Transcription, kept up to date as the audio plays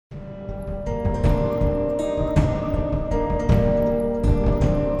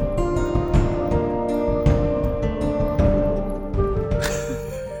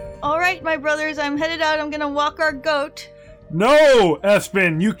right, my brothers, I'm headed out. I'm gonna walk our goat. No,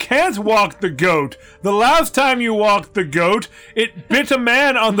 Espen, you can't walk the goat. The last time you walked the goat, it bit a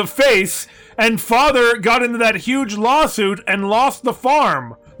man on the face, and Father got into that huge lawsuit and lost the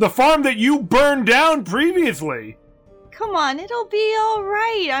farm. The farm that you burned down previously. Come on, it'll be all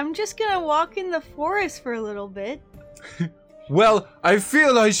right. I'm just gonna walk in the forest for a little bit. Well, I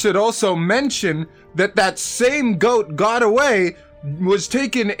feel I should also mention that same goat got away, was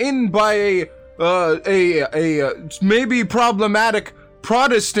taken in by a maybe problematic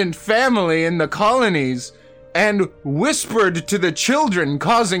Protestant family in the colonies, and whispered to the children,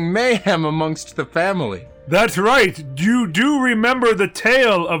 causing mayhem amongst the family. That's right. You do remember the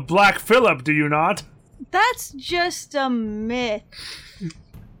tale of Black Phillip, do you not? That's just a myth.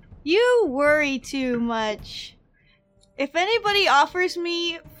 You worry too much. If anybody offers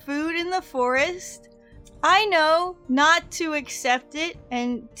me food in the forest, I know not to accept it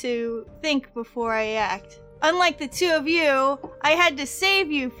and to think before I act. Unlike the two of you, I had to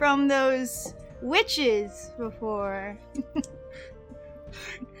save you from those witches before.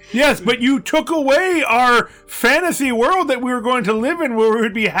 Yes, but you took away our fantasy world that we were going to live in, where we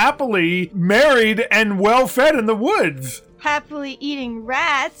would be happily married and well-fed in the woods. Happily eating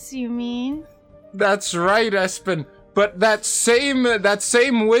rats, you mean? That's right, Espen. But that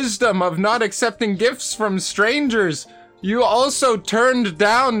same wisdom of not accepting gifts from strangers, you also turned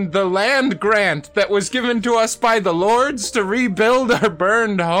down the land grant that was given to us by the lords to rebuild our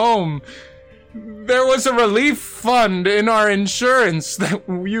burned home. There was a relief fund in our insurance that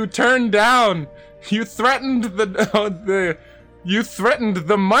you turned down. You threatened the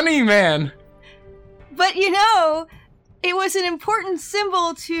money man. But you know, it was an important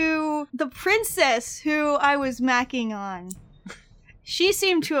symbol to the princess who I was macking on. She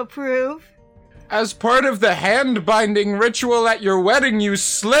seemed to approve. As part of the hand-binding ritual at your wedding, you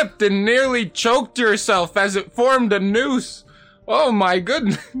slipped and nearly choked yourself as it formed a noose. Oh my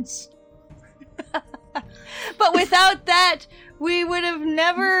goodness. But without that, we would have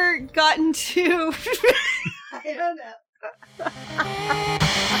never gotten to... I don't know.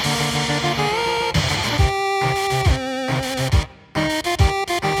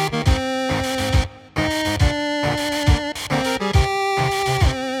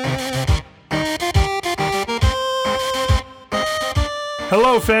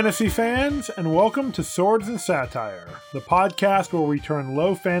 Hello, fantasy fans, and welcome to Swords and Satire, the podcast where we turn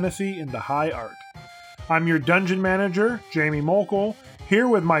low fantasy into high art. I'm your dungeon manager, Jamie Mokel, here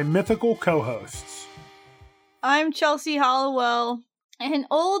with my mythical co-hosts. I'm Chelsea Hollowell, an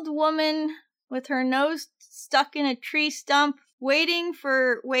old woman with her nose stuck in a tree stump, waiting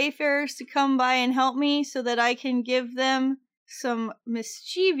for wayfarers to come by and help me so that I can give them some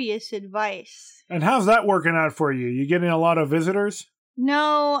mischievous advice. And how's that working out for you? You getting a lot of visitors?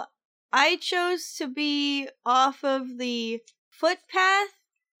 No, I chose to be off of the footpath,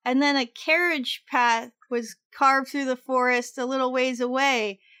 and then a carriage path was carved through the forest a little ways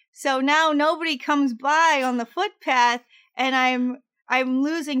away. So now nobody comes by on the footpath, and I'm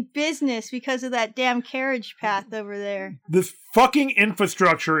losing business because of that damn carriage path over there. This fucking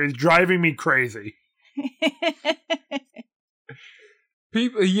infrastructure is driving me crazy.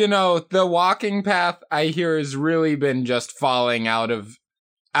 People, the walking path, I hear, has really been just falling out of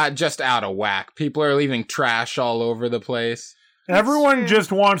whack. People are leaving trash all over the place. Everyone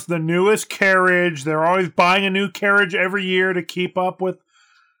just wants the newest carriage. They're always buying a new carriage every year to keep up with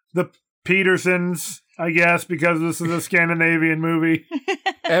the Petersons, I guess, because this is a Scandinavian movie.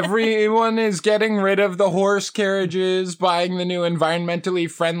 Everyone is getting rid of the horse carriages, buying the new environmentally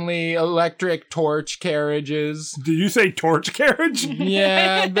friendly electric torch carriages. Did you say torch carriage?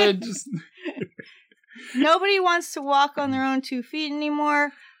 Yeah, they're just... Nobody wants to walk on their own 2 feet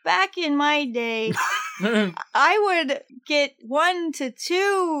anymore. Back in my day, I would get 1 to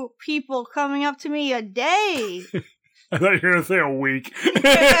 2 people coming up to me a day. I thought you were going to say a week.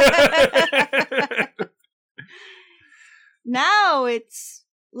 Now it's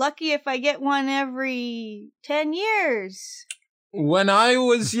lucky if I get one every 10 years. When I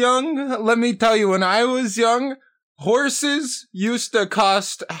was young, let me tell you, when I was young, horses used to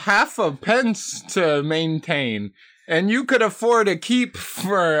cost half a pence to maintain. And you could afford a keep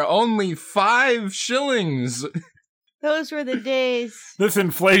for only 5 shillings. Those were the days. This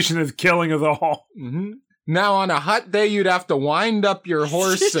inflation is killing us all. Mm-hmm. Now, on a hot day, you'd have to wind up your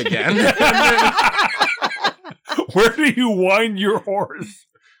horse again. Where do you wind your horse?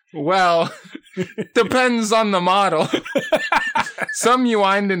 Well, depends on the model. Some you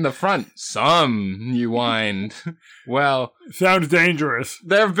wind in the front. Some you wind. Well... Sounds dangerous.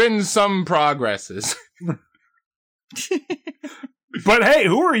 There have been some progresses. But hey,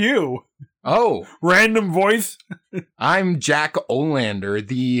 who are you? Oh, Random voice. I'm Jack Olander,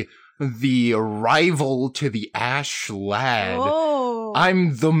 the rival to the Ash Lad. Oh.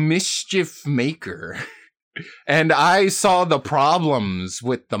 I'm the mischief maker. And I saw the problems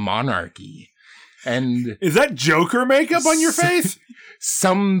with the monarchy. And Is that Joker makeup on your face?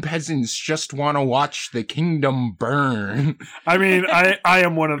 some peasants just want to watch the kingdom burn. I mean, I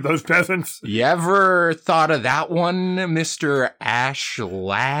am one of those peasants. You ever thought of that one, Mr. Ash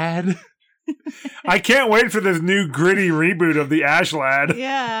Lad? I can't wait for this new gritty reboot of the Ash Lad.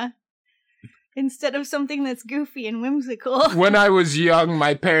 Yeah. Instead of something that's goofy and whimsical. When I was young,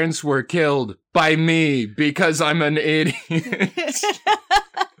 my parents were killed by me because I'm an idiot.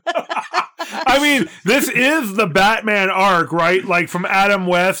 I mean, this is the Batman arc, right? Like from Adam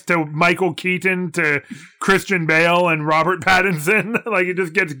West to Michael Keaton to Christian Bale and Robert Pattinson. Like it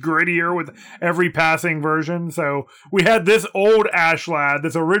just gets grittier with every passing version. So we had this old Ash Lad,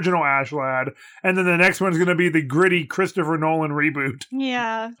 this original Ash Lad, and then the next one's going to be the gritty Christopher Nolan reboot.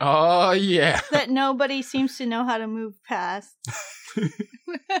 Yeah. Oh, yeah. That nobody seems to know how to move past.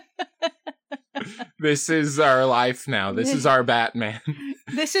 This is our life now. This is our Batman.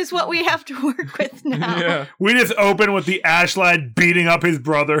 This is what we have to work with now. Yeah. We just open with the Ash Lad beating up his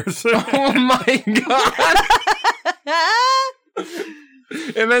brothers. Oh my god.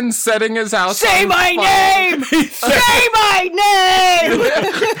 And then setting his house Say on my fire. name! Say my name!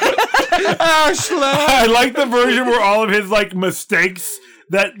 Ashland. I like the version where all of his like mistakes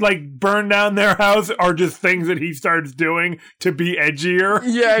that like burn down their house are just things that he starts doing to be edgier.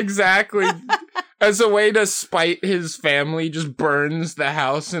 Yeah, exactly. As a way to spite his family, just burns the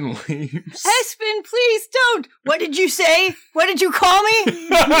house and leaves. Espen, please don't! What did you say? What did you call me?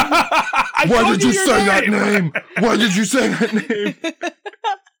 Why did you say that name? Why did you say that name?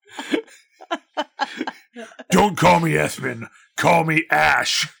 Don't call me Espen. Call me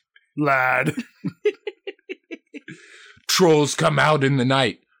Ash, lad. Trolls come out in the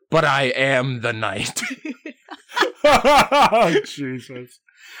night, but I am the night. Oh, Jesus.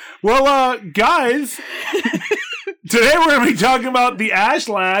 Well, guys, today we're going to be talking about The Ash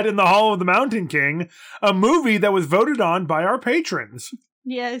Lad in the Hall of the Mountain King, a movie that was voted on by our patrons.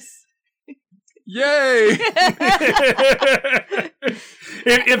 Yes. Yay!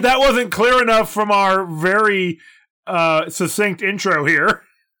 If that wasn't clear enough from our very succinct intro here.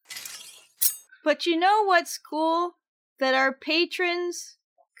 But you know what's cool? That our patrons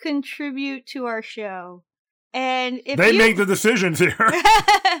contribute to our show. And if They make the decisions here.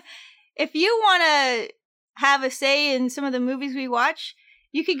 if you want to have a say in some of the movies we watch,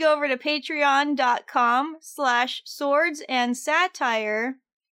 you could go over to patreon.com/swordsandsatire.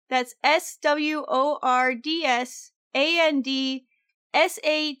 That's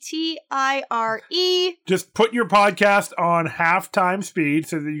SWORDSANDSATIRE. Just put your podcast on half-time speed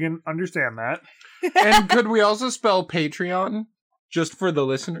so that you can understand that. And could we also spell Patreon? Just for the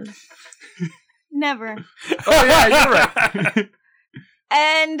listeners? Never. Oh yeah, you're right.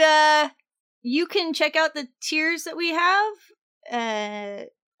 And you can check out the tiers that we have, the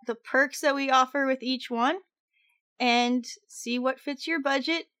perks that we offer with each one, and see what fits your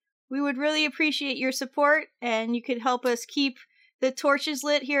budget. We would really appreciate your support, and you could help us keep the torches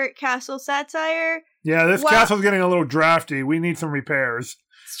lit here at Castle Satire. Yeah, this Well- castle's getting a little drafty. We need some repairs.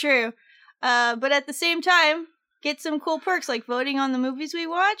 It's true. But at the same time, get some cool perks like voting on the movies we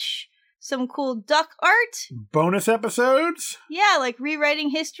watch, some cool duck art, Bonus episodes? yeah, like rewriting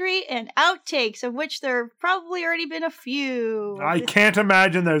history, and outtakes, of which there have probably already been a few. I can't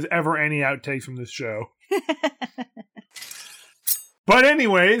imagine there's ever any outtakes from this show. But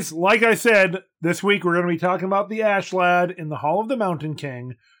anyways, like I said, this week we're going to be talking about The Ash Lad in the Hall of the Mountain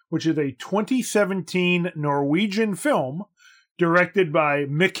King, which is a 2017 Norwegian film directed by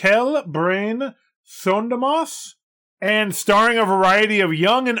Mikkel Brain Sondemas and starring a variety of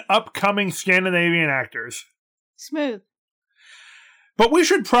young and upcoming Scandinavian actors. Smooth. But we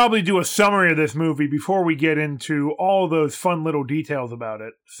should probably do a summary of this movie before we get into all those fun little details about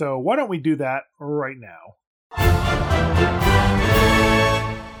it. So why don't we do that right now?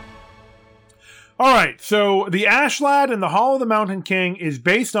 Alright, so The Ash Lad in the Hall of the Mountain King is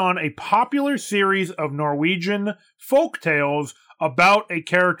based on a popular series of Norwegian folk tales about a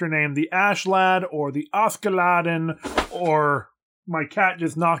character named the Ash Lad or the Askeladden, or my cat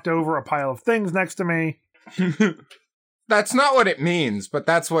just knocked over a pile of things next to me. That's not what it means, but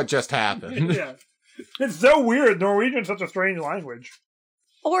that's what just happened. Yeah. It's so weird. Norwegian's such a strange language.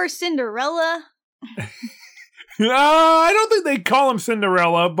 Or Cinderella. I don't think they call him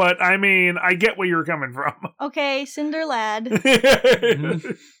Cinderella, but I mean, I get where you're coming from. Okay, Cinderlad.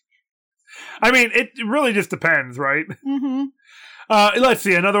 I mean, it really just depends, right? Mm-hmm. Let's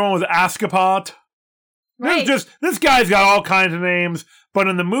see. Another one was Askapot. Right. This guy's got all kinds of names, but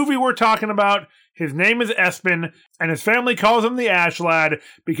in the movie we're talking about, his name is Espen, and his family calls him the Ash Lad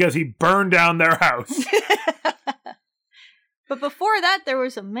because he burned down their house. But before that, there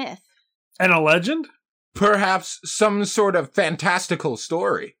was a myth. And a legend? Perhaps some sort of fantastical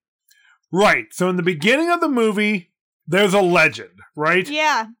story. Right. So in the beginning of the movie, there's a legend, right?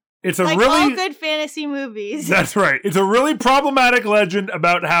 Yeah. It's a like really all good fantasy movies. That's right. It's a really problematic legend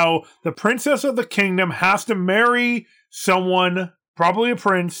about how the princess of the kingdom has to marry someone, probably a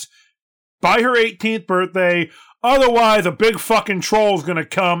prince, by her 18th birthday. Otherwise, a big fucking troll's gonna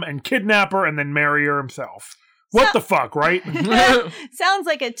come and kidnap her and then marry her himself. What the fuck, right? Sounds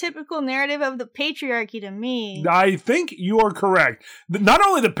like a typical narrative of the patriarchy to me. I think you are correct. Not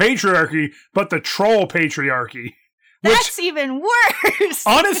only the patriarchy, but the troll patriarchy. That's even worse.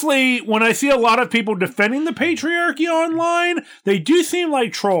 Honestly, when I see a lot of people defending the patriarchy online, they do seem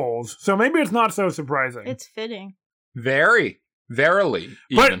like trolls. So maybe it's not so surprising. It's fitting. Verily,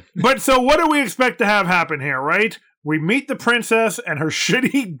 even. But so what do we expect to have happen here, right? We meet the princess and her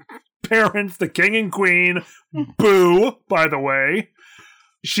shitty parents, the king and queen. Boo, by the way.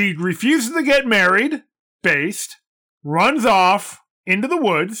 She refuses to get married, based, runs off into the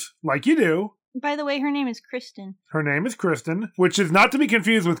woods, like you do. By the way, her name is Kristen. Her name is Kristen, which is not to be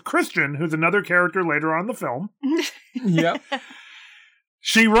confused with Christian, who's another character later on in the film. Yep.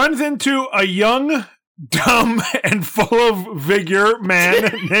 She runs into a young, dumb, and full of vigor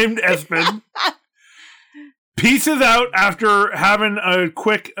man named Espen. Pieces out after having a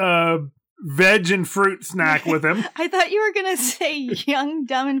quick veg and fruit snack with him. I thought you were going to say young,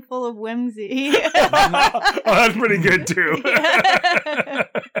 dumb, and full of whimsy. Oh, that's pretty good, too.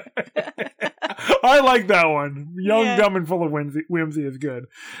 I like that one. Young, dumb, and full of whimsy is good.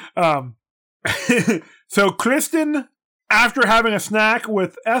 So Kristen, after having a snack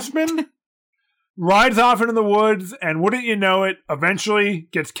with Espen, rides off into the woods, and wouldn't you know it, eventually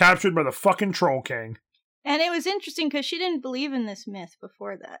gets captured by the fucking Troll King. And it was interesting because she didn't believe in this myth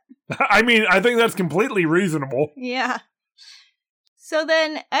before that. I mean, I think that's completely reasonable. Yeah. So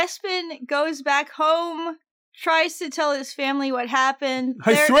then Espen goes back home, tries to tell his family what happened.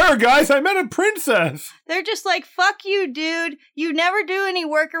 I swear, guys, I met a princess. They're just like, fuck you, dude. You never do any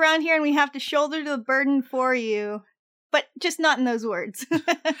work around here and we have to shoulder the burden for you. But just not in those words.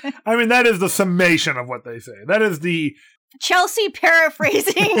 I mean, that is the summation of what they say. That is the... Chelsea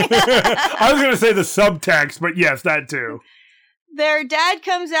paraphrasing. I was going to say the subtext, but yes, that too. Their dad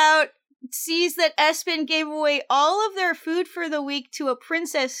comes out, sees that Espen gave away all of their food for the week to a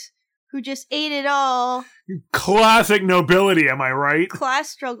princess who just ate it all. Classic nobility, am I right? Class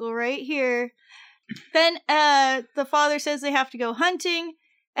struggle right here. Then the father says they have to go hunting.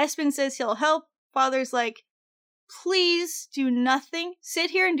 Espen says he'll help. Father's like, please do nothing.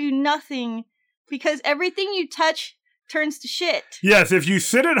 Sit here and do nothing because everything you touch turns to shit. Yes, if you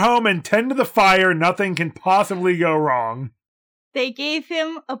sit at home and tend to the fire, nothing can possibly go wrong. They gave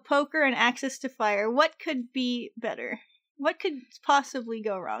him a poker and access to fire. What could be better? What could possibly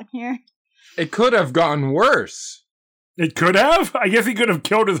go wrong here? It could have gone worse. It could have? I guess he could have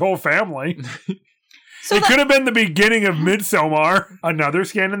killed his whole family. It could have been the beginning of Midsommar, another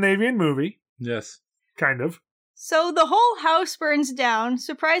Scandinavian movie. Yes. Kind of. So the whole house burns down,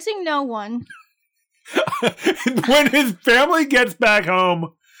 surprising no one. When his family gets back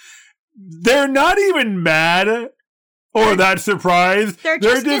home, they're not even mad or that surprised. They're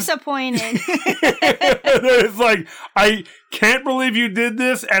just disappointed. It's like, I can't believe you did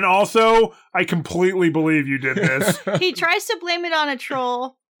this, and also, I completely believe you did this. He tries to blame it on a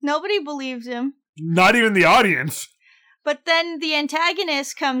troll. Nobody believes him. Not even the audience. But then the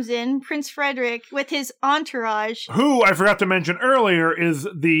antagonist comes in, Prince Frederick, with his entourage. Who, I forgot to mention earlier, is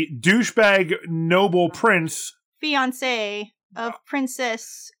the douchebag noble prince. Fiancé of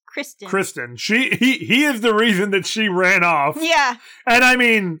Princess Kristen. He is the reason that she ran off. Yeah. And I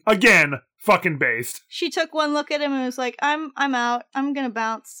mean, again, fucking based. She took one look at him and was like, I'm out. I'm gonna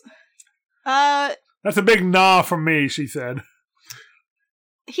bounce. That's a big nah from me, she said.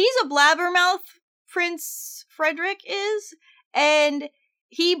 He's a blabbermouth, Prince Frederick is, and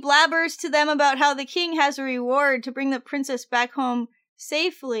he blabbers to them about how the king has a reward to bring the princess back home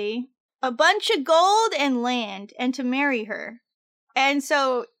safely, a bunch of gold and land, and to marry her. And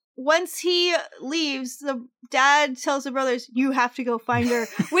so once he leaves, the dad tells the brothers, you have to go find her.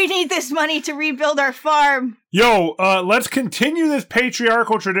 We need this money to rebuild our farm. Yo, let's continue this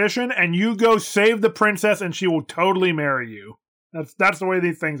patriarchal tradition, and you go save the princess, and she will totally marry you. That's the way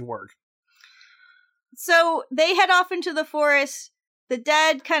these things work. So they head off into the forest. The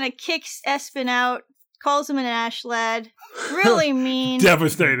dad kind of kicks Espen out. calls him an ash lad. Really mean.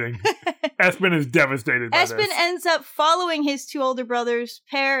 Devastating. Espen is devastated by Espen this. ends up following his two older brothers,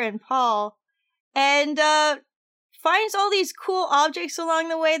 Per and Paul, and finds all these cool objects along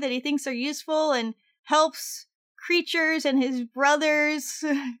the way that he thinks are useful and helps creatures and his brothers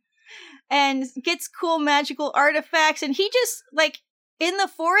and gets cool magical artifacts. And he just, like, in the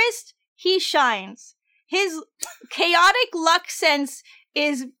forest, he shines. His chaotic luck sense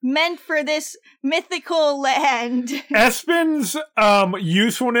is meant for this mythical land. Espen's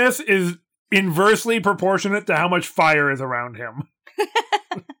usefulness is inversely proportionate to how much fire is around him.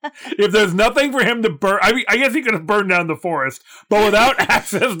 If there's nothing for him to burn, I mean, I guess he could have burned down the forest, but without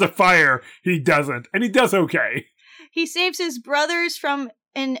access to fire, he doesn't. And he does okay. He saves his brothers from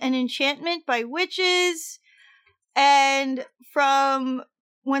an enchantment by witches, and from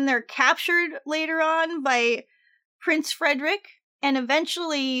when they're captured later on by Prince Frederick, and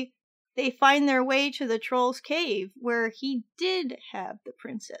eventually they find their way to the Troll's Cave, where he did have the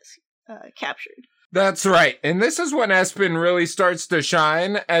princess captured. That's right. And this is when Espen really starts to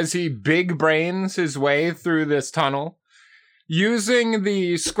shine as he big brains his way through this tunnel, using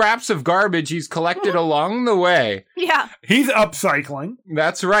the scraps of garbage he's collected along the way. Yeah. He's upcycling.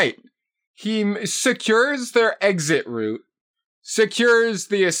 That's right. He secures their exit route, secures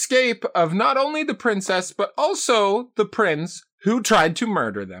the escape of not only the princess, but also the prince who tried to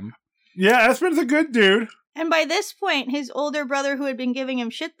murder them. Yeah, Espen's a good dude. And by this point, his older brother, who had been giving him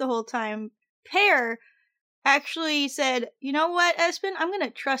shit the whole time, Per, actually said, you know what, Espen, I'm going to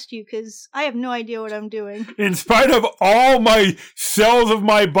trust you because I have no idea what I'm doing. In spite of all my cells of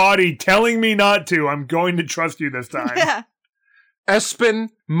my body telling me not to, I'm going to trust you this time. Yeah. Espen,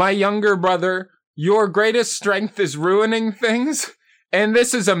 my younger brother, your greatest strength is ruining things, and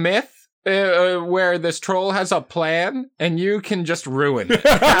this is a myth where this troll has a plan, and you can just ruin it.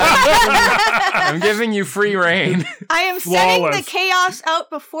 I'm giving you free reign. I am setting the Flawless. chaos out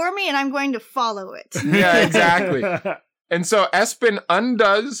before me, and I'm going to follow it. Yeah, exactly. And so Espen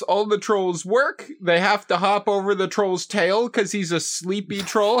undoes all the troll's work. They have to hop over the troll's tail because he's a sleepy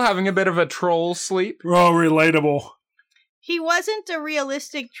troll, having a bit of a troll sleep. Oh, relatable. He wasn't a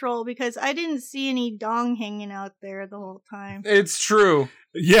realistic troll because I didn't see any dong hanging out there the whole time. It's true.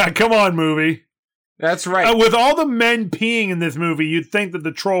 Yeah, come on, movie. That's right. With all the men peeing in this movie, you'd think that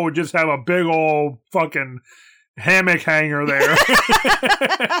the troll would just have a big old fucking hammock hanger there.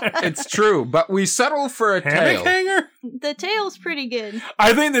 It's true, but we settle for a Hammock tail. hanger? The tail's pretty good.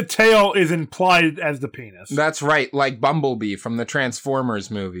 I think the tail is implied as the penis. That's right, like Bumblebee from the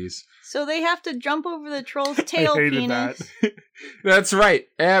Transformers movies. So they have to jump over the troll's I tail hated penis. that. That's right.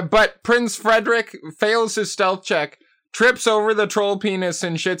 But Prince Frederick fails his stealth check, trips over the troll penis,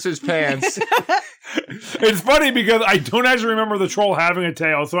 and shits his pants. It's funny because I don't actually remember the troll having a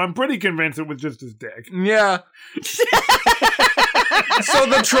tail, so I'm pretty convinced it was just his dick. Yeah. So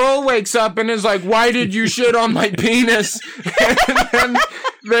the troll wakes up and is like, why did you shit on my penis? And then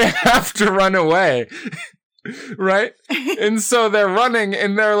they have to run away. Right? And so they're running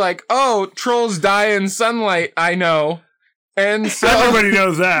and they're like, oh, trolls die in sunlight, I know. And so Everybody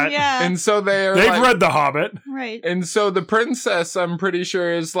knows that. Yeah, and so they're They've like, read The Hobbit. right. and so the princess, I'm pretty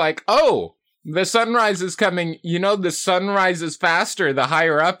sure, is like, oh, the sunrise is coming. You know, the sun rises faster the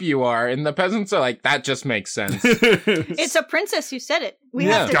higher up you are. And the peasants are like, that just makes sense. It's a princess who said it. We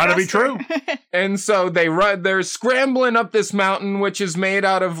Yeah. have to Gotta be trust her. And so they run, they're scrambling up this mountain, which is made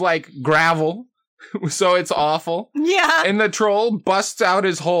out of like gravel. So it's awful. Yeah. And the troll busts out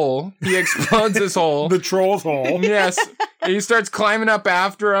his hole. He explodes his hole. The troll's hole. Yes. He starts climbing up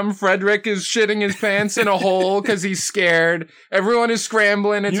after him. Frederick is shitting his pants in a hole because he's scared. Everyone is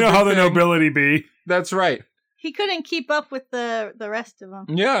scrambling. It's You know a how big the thing. nobility be. That's right. He couldn't keep up with the rest of them.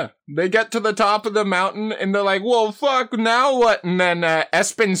 Yeah. They get to the top of the mountain and they're like, well, fuck, now what? And then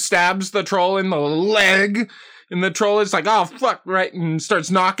Espen stabs the troll in the leg. And the troll is like, oh, fuck, right? And starts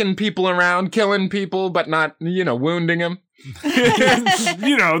knocking people around, killing people, but not, wounding them.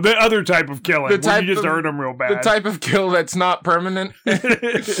 You know, the other type of killing. The Where type you just of- hurt him real bad. The type of kill that's not permanent.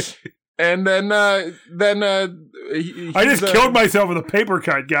 And then I just killed myself with a paper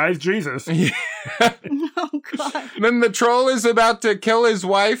cut, guys. Jesus. Oh god. Then the troll is about to kill his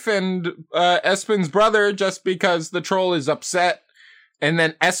wife and Espen's brother just because the troll is upset. And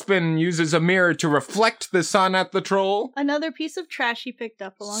then Espen uses a mirror to reflect the sun at the troll, Another piece of trash he picked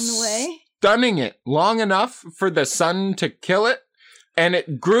up along the way. stunning it long enough for the sun to kill it. And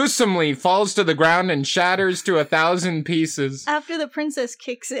it gruesomely falls to the ground and shatters to 1,000 pieces After the princess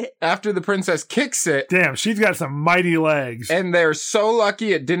kicks it. after the princess kicks it. Damn, she's got some mighty legs. And they're so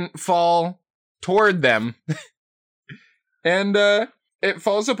lucky it didn't fall toward them. And it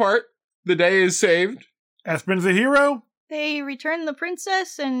falls apart. The day is saved. Espen's a hero? They return the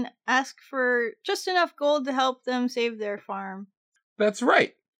princess and ask for just enough gold to help them save their farm. That's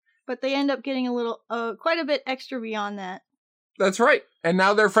right. But they end up getting quite a bit extra beyond that. That's right. And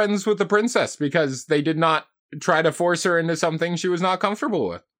now they're friends with the princess because they did not try to force her into something she was not comfortable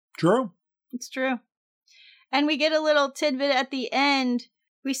with. True. It's true. And we get a little tidbit at the end.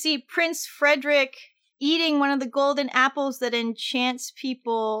 We see Prince Frederick eating one of the golden apples that enchants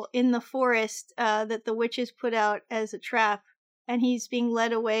people in the forest that the witches put out as a trap. And he's being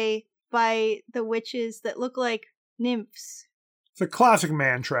led away by the witches that look like nymphs. It's a classic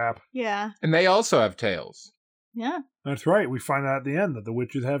man trap. Yeah. And they also have tails. Yeah. That's right. We find out at the end that the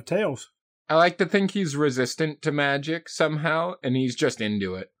witches have tails. I like to think he's resistant to magic somehow, and he's just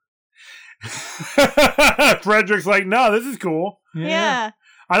into it. Frederick's like, no, this is cool. Yeah.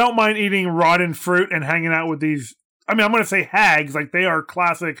 I don't mind eating rotten fruit and hanging out with these. I mean, I'm going to say hags. Like, they are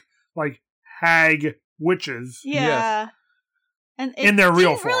classic, like, hag witches. Yeah. Yes. And In their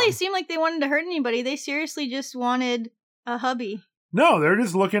real didn't really form. seem like they wanted to hurt anybody. They seriously just wanted a hubby. No, they're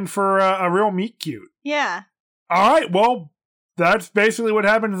just looking for a real meet cute. Yeah. All right, well, that's basically what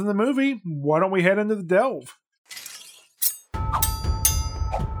happens in the movie. Why don't we head into the delve?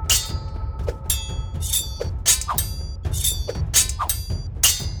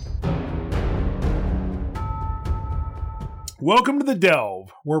 Welcome to the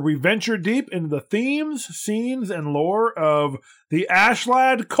Delve, where we venture deep into the themes, scenes, and lore of the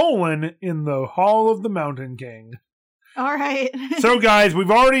Ashlad : in the Hall of the Mountain King. All right. So, guys,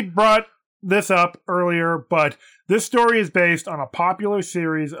 we've already brought this up earlier, but this story is based on a popular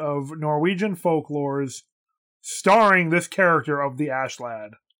series of Norwegian folklores starring this character of the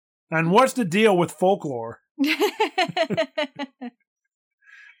Ashlad. And what's the deal with folklore?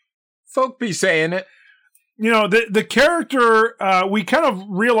 Folk be saying it. You know, the character, we kind of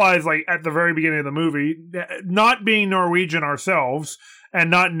realized, like, at the very beginning of the movie, not being Norwegian ourselves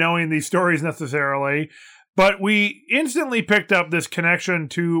and not knowing these stories necessarily, but we instantly picked up this connection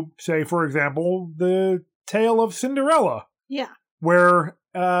to, say, for example, the tale of Cinderella. Yeah. Where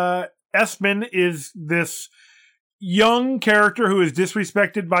Espen is this young character who is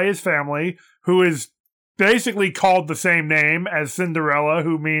disrespected by his family, who is basically called the same name as Cinderella,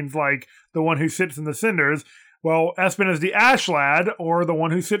 who means, like, the one who sits in the cinders. Well, Espen is the Ashlad, or the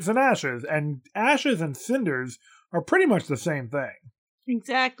one who sits in ashes. And ashes and cinders are pretty much the same thing.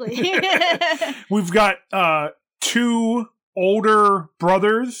 Exactly. We've got two older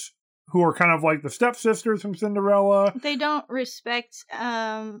brothers who are kind of like the stepsisters from Cinderella. They don't respect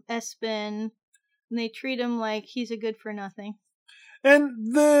Espen. They treat him like he's a good for nothing.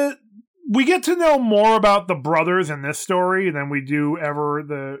 And we get to know more about the brothers in this story than we do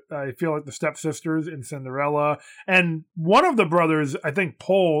I feel like the stepsisters in Cinderella. And one of the brothers, I think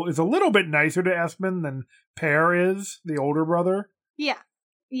Pole, is a little bit nicer to Espen than Per is, the older brother. Yeah.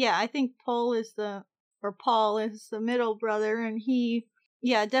 Yeah, I think Paul is the middle brother, and he,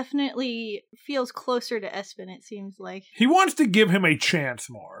 definitely feels closer to Espen, it seems like. He wants to give him a chance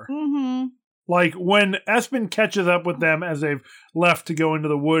more. Mm-hmm. Like, when Espen catches up with them as they've left to go into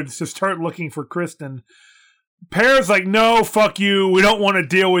the woods to start looking for Kristen, Per's like, no, fuck you, we don't want to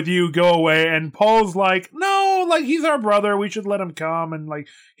deal with you, go away. And Paul's like, no, like, he's our brother, we should let him come, and, like,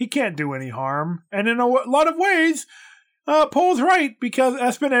 he can't do any harm. And in a lot of ways, Paul's right, because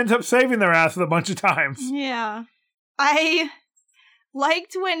Espen ends up saving their ass a bunch of times. Yeah. I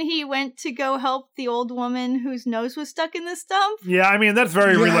liked when he went to go help the old woman whose nose was stuck in the stump. Yeah, I mean, that's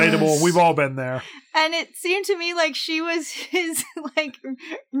very relatable. We've all been there. And it seemed to me like she was his, like,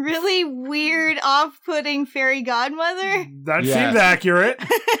 really weird, off-putting fairy godmother. That seems accurate.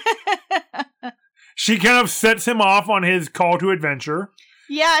 She kind of sets him off on his call to adventure.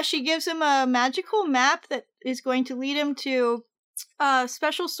 Yeah, she gives him a magical map that is going to lead him to a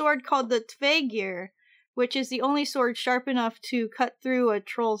special sword called the Tvegir, which is the only sword sharp enough to cut through a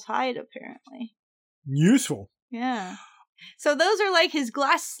troll's hide, apparently. Useful. Yeah. So those are like his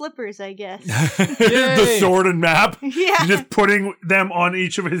glass slippers, I guess. The sword and map. Yeah. Just putting them on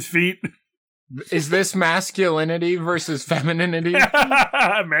each of his feet. Is this masculinity versus femininity? Maybe,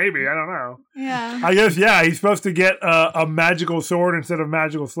 I don't know. Yeah. I guess, he's supposed to get a magical sword instead of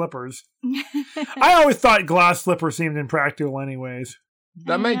magical slippers. I always thought glass slippers seemed impractical anyways.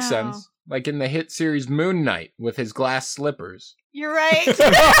 That makes sense. Like in the hit series Moon Knight with his glass slippers. You're right.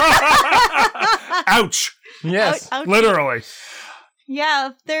 Ouch. Yes. Ouch. Literally. Yeah,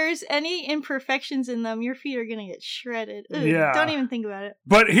 if there's any imperfections in them, your feet are going to get shredded. Ugh, Yeah. Don't even think about it.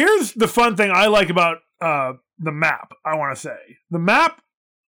 But here's the fun thing I like about the map, I want to say. The map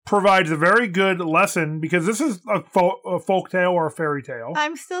provides a very good lesson because this is a folk tale or a fairy tale.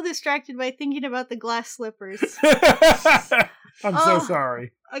 I'm still distracted by thinking about the glass slippers. I'm so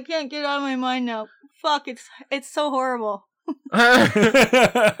sorry. I can't get out of my mind now. Fuck, it's so horrible.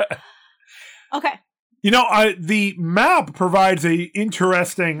 Okay. The map provides a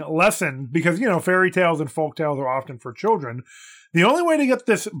interesting lesson because, fairy tales and folk tales are often for children. The only way to get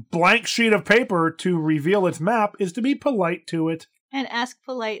this blank sheet of paper to reveal its map is to be polite to it. And ask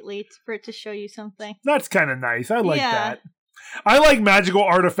politely for it to show you something. That's kind of nice. I like that. I like magical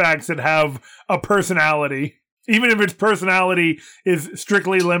artifacts that have a personality, even if its personality is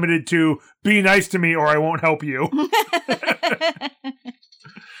strictly limited to be nice to me or I won't help you.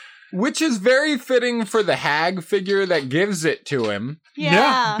 Which is very fitting for the hag figure that gives it to him.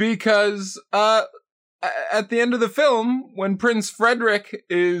 Yeah. Because at the end of the film, when Prince Frederick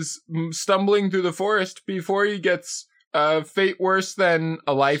is stumbling through the forest before he gets fate worse than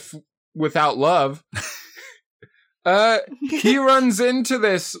a life without love, he runs into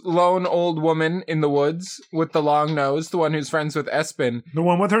this lone old woman in the woods with the long nose, the one who's friends with Espen. The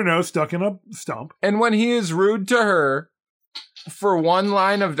one with her nose stuck in a stump. And when he is rude to her, for one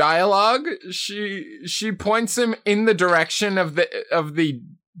line of dialogue, she points him in the direction of the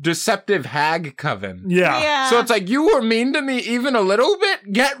deceptive hag coven. Yeah. So it's like, you were mean to me even a little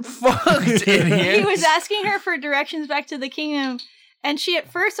bit? Get fucked, idiot. He was asking her for directions back to the kingdom, and she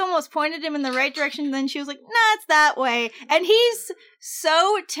at first almost pointed him in the right direction, then she was like, nah, it's that way. And he's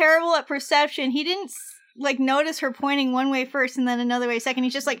so terrible at perception, he didn't notice her pointing one way first and then another way second.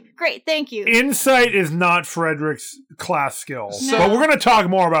 He's just like, great, thank you. Insight is not Frederick's class skill. No. But we're going to talk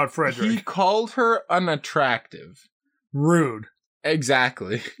more about Frederick. He called her unattractive. Rude.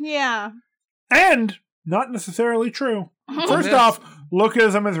 Exactly. Yeah. And not necessarily true. First off,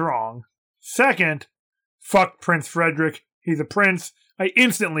 lookism is wrong. Second, fuck Prince Frederick. He's a prince. I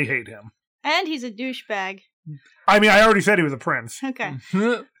instantly hate him. And he's a douchebag. I mean, I already said he was a prince. Okay.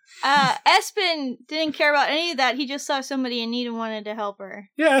 Espen didn't care about any of that. He just saw somebody in need and wanted to help her.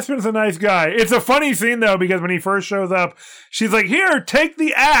 Yeah, Espen's a nice guy. It's a funny scene, though, because when he first shows up, she's like, here, take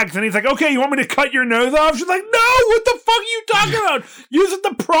the axe. And he's like, okay, you want me to cut your nose off? She's like, no, what the fuck are you talking about? Use it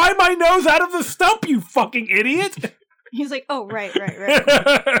to pry my nose out of the stump, you fucking idiot. He's like, oh, right.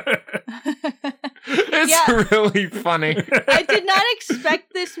 It's really funny. I did not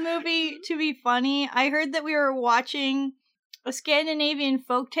expect this movie to be funny. I heard that we were watching a Scandinavian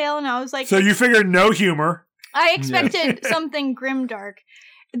folktale, and I was like... So you figured no humor. I expected something grimdark.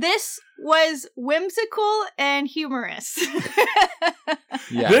 This was whimsical and humorous.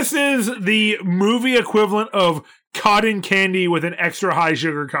 Yeah. This is the movie equivalent of cotton candy with an extra high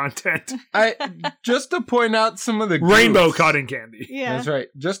sugar content. Just to point out some of the goofs. Rainbow cotton candy. Yeah. That's right.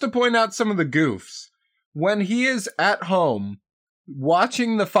 Just to point out some of the goofs. When he is at home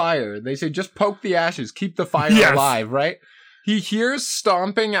watching the fire, they say just poke the ashes, keep the fire alive, right? He hears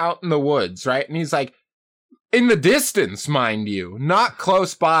stomping out in the woods, right? And he's like, in the distance, mind you, not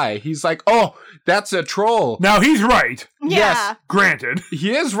close by. He's like, oh, that's a troll. Now he's right. Yeah. Yes. Granted.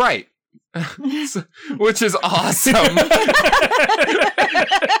 He is right. Which is awesome.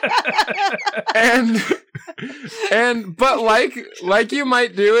 But like you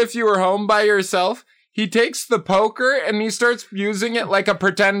might do if you were home by yourself, he takes the poker and he starts using it like a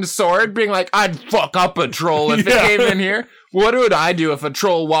pretend sword, being like, I'd fuck up a troll if it came in here. What would I do if a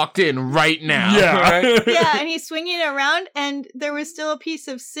troll walked in right now? Yeah. Right? Yeah, and he's swinging it around, and there was still a piece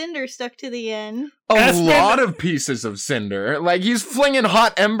of cinder stuck to the end. A lot of pieces of cinder. Like, he's flinging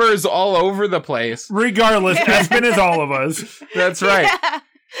hot embers all over the place. Regardless, Espen is all of us. That's right. Yeah.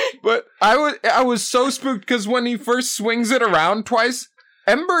 But I was so spooked because when he first swings it around twice,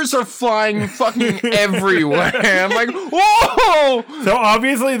 embers are flying fucking everywhere. I'm like, whoa! So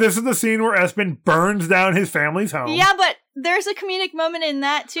obviously this is the scene where Espen burns down his family's home. Yeah, but there's a comedic moment in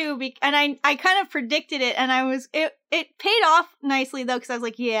that too, and I kind of predicted it, and it paid off nicely though, because I was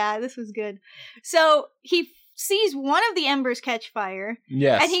like, yeah, this was good. So he sees one of the embers catch fire,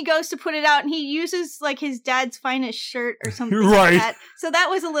 yes, and he goes to put it out, and he uses like his dad's finest shirt or something Right. like that. So that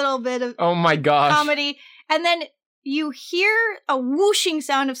was a little bit of oh my gosh, comedy, and then you hear a whooshing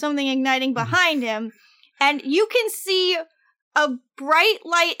sound of something igniting behind him, and you can see a bright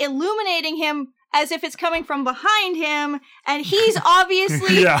light illuminating him as if it's coming from behind him, and he's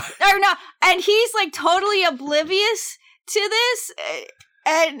obviously and he's like totally oblivious to this,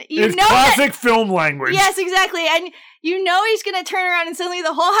 and you it's know classic that, film language. yes, exactly, and you know he's gonna turn around and suddenly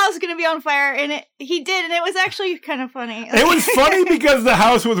the whole house is gonna be on fire, and he did, and it was actually kind of funny. It was funny because the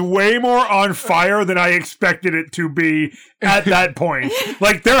house was way more on fire than I expected it to be at that point.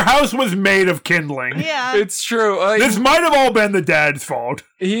 Like, their house was made of kindling. Yeah. It's true. This might have all been the dad's fault.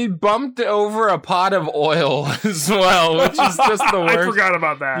 He bumped over a pot of oil as well, which is just the worst. I forgot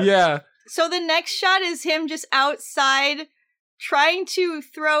about that. Yeah. So the next shot is him just outside trying to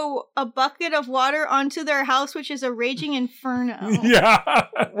throw a bucket of water onto their house, which is a raging inferno. Yeah.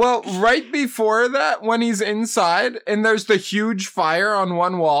 Well, right before that, when he's inside and there's the huge fire on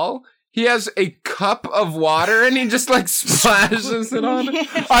one wall, he has a cup of water and he just like splashes it on it.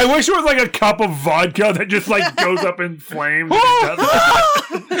 I wish it was like a cup of vodka that just like goes up in flames.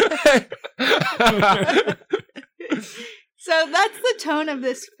 So that's the tone of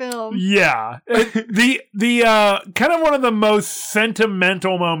this film. Yeah. The kind of one of the most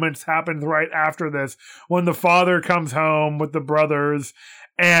sentimental moments happens right after this, when the father comes home with the brothers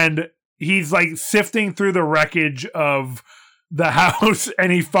and he's like sifting through the wreckage of the house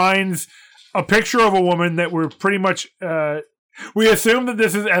and he finds a picture of a woman that we're pretty much we assume that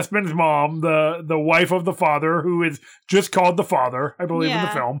this is Espen's mom, the wife of the father, who is just called the father, I believe, in the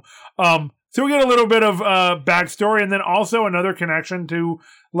film. So we get a little bit of backstory, and then also another connection to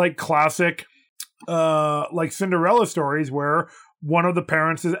like classic like Cinderella stories where one of the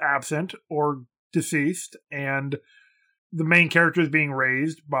parents is absent or deceased and the main character is being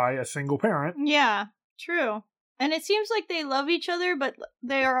raised by a single parent. Yeah, true. And it seems like they love each other, but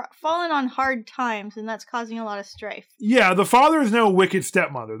they are falling on hard times, and that's causing a lot of strife. Yeah, the father is no wicked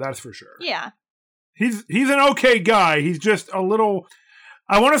stepmother, that's for sure. Yeah. He's an okay guy. He's just a little,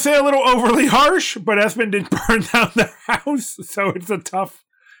 I want to say a little overly harsh, but Espen didn't burn down the house, so it's a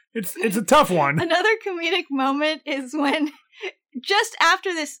tough one. Another comedic moment is when, just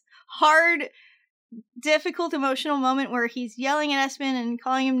after this hard, difficult emotional moment where he's yelling at Espen and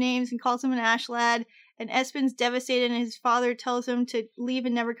calling him names and calls him an ash lad, and Espen's devastated and his father tells him to leave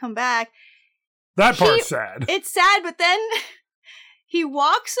and never come back. That part's sad. It's sad, but then he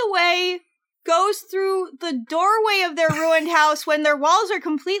walks away, goes through the doorway of their ruined house when their walls are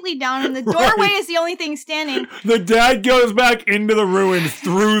completely down and the doorway is the only thing standing. The dad goes back into the ruins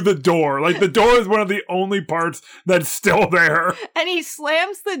through the door. Like, the door is one of the only parts that's still there. And he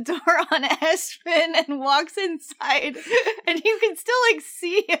slams the door on Espen and walks inside. And you can still, like,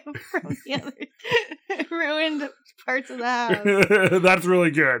 see him from the other ruined parts of the house. That's really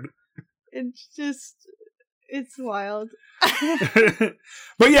good. It's wild.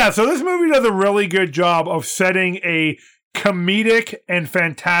 But yeah, so this movie does a really good job of setting a comedic and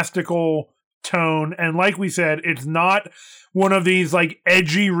fantastical tone. And like we said, it's not one of these like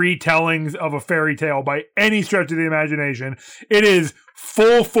edgy retellings of a fairy tale by any stretch of the imagination. It is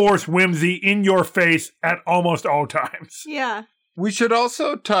full force whimsy in your face at almost all times. Yeah. We should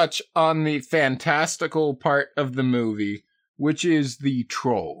also touch on the fantastical part of the movie, which is the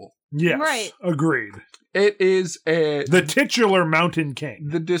troll. Yes, right. Agreed. It is the titular Mountain King.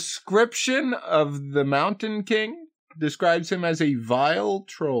 The description of the Mountain King describes him as a vile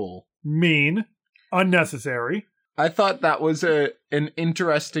troll. Mean. Unnecessary. I thought that was an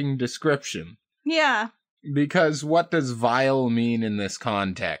interesting description. Yeah. Because what does vile mean in this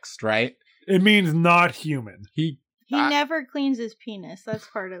context, right? It means not human. He never cleans his penis. That's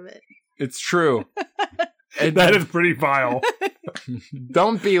part of it. It's true. That is pretty vile.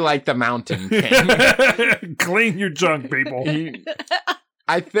 Don't be like the Mountain King. Clean your junk, people.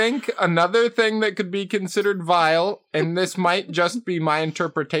 I think another thing that could be considered vile, and this might just be my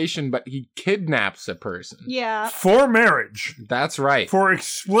interpretation, but he kidnaps a person. Yeah. For marriage. That's right. For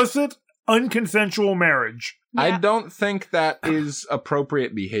explicit, unconsensual marriage. Yeah. I don't think that is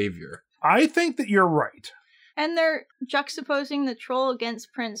appropriate behavior. I think that you're right. And they're juxtaposing the troll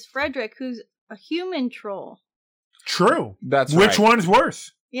against Prince Frederick, who's a human troll. True. That's Which right. one's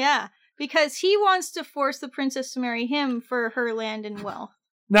worse? Yeah, because he wants to force the princess to marry him for her land and wealth.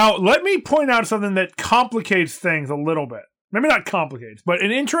 Now, let me point out something that complicates things a little bit. Maybe not complicates, but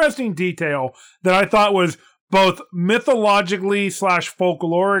an interesting detail that I thought was both mythologically /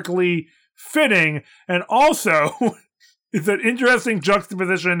 folklorically fitting, and also is an interesting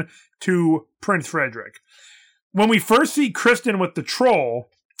juxtaposition to Prince Frederick. When we first see Kristen with the troll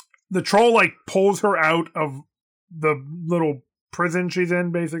like pulls her out of the little prison she's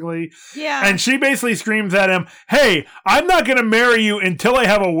in, basically. Yeah. And she basically screams at him, "Hey, I'm not going to marry you until I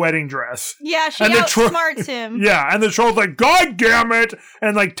have a wedding dress." Yeah, she and outsmarts him. Yeah, and the troll's like, "God damn it!"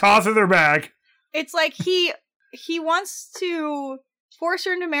 and like tosses her back. It's like he wants to force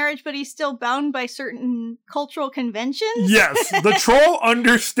her into marriage, but he's still bound by certain cultural conventions. Yes, the troll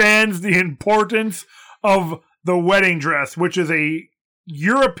understands the importance of the wedding dress, which is a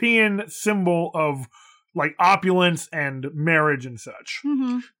European symbol of like opulence and marriage and such.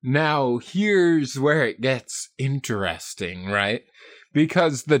 Mm-hmm. Now, here's where it gets interesting, right?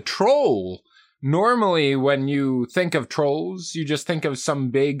 Because the troll, normally when you think of trolls, you just think of some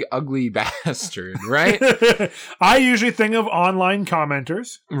big, ugly bastard, right? I usually think of online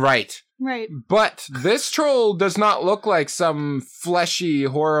commenters. Right. Right. But this troll does not look like some fleshy,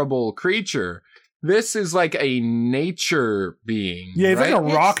 horrible creature. This is like a nature being. Yeah, he's right? like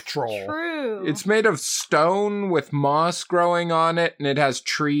a rock It's troll. True. It's made of stone with moss growing on it, and it has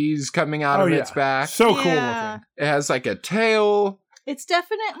trees coming out of its back. So cool Yeah. looking. It has like a tail. It's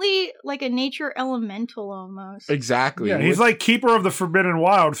definitely like a nature elemental almost. Exactly. Yeah, he's like Keeper of the Forbidden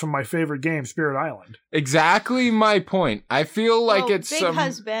Wilds from my favorite game, Spirit Island. Exactly my point. I feel like Oh, it's big some.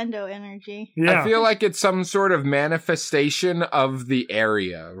 husbando energy. Yeah. I feel like it's some sort of manifestation of the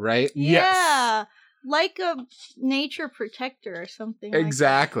area, right? Yes. Yeah. Like a nature protector or something.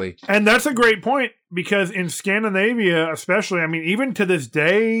 Exactly. And that's a great point because in Scandinavia, especially, I mean, even to this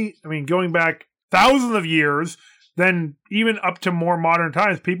day, I mean, going back thousands of years, then even up to more modern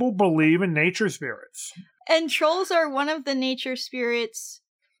times, people believe in nature spirits. And trolls are one of the nature spirits,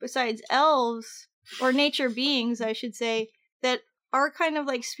 besides elves, or nature beings, I should say, that are kind of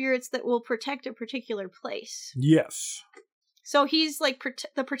like spirits that will protect a particular place. Yes. So he's like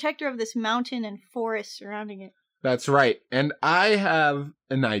the protector of this mountain and forest surrounding it. That's right. And I have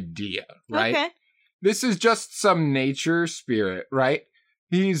an idea, right? Okay. This is just some nature spirit, right?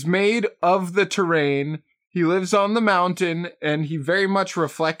 He's made of the terrain. He lives on the mountain, and he very much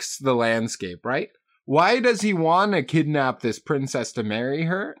reflects the landscape, right? Why does he want to kidnap this princess to marry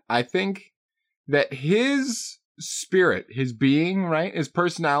her? I think that his spirit, his being, right, his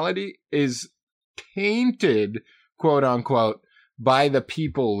personality is tainted, quote unquote, by the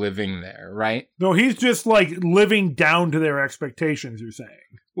people living there, right? No, he's just like living down to their expectations, you're saying.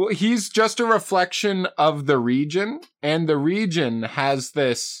 Well, he's just a reflection of the region, and the region has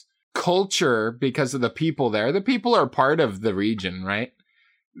this culture because of the people there. The people are part of the region, right?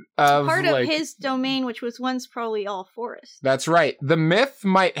 Part of his domain, which was once probably all forest. That's right. The myth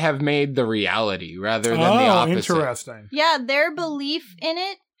might have made the reality rather than the opposite. Interesting. Yeah, their belief in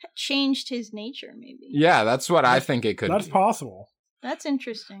it changed his nature, maybe. Yeah, that's what I think it could That's be. possible. That's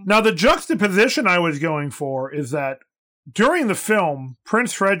interesting. Now, the juxtaposition I was going for is that during the film,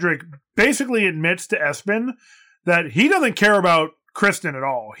 Prince Frederick basically admits to Espen that he doesn't care about Kristen at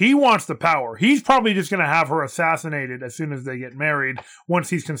all. He wants the power. He's probably just going to have her assassinated as soon as they get married once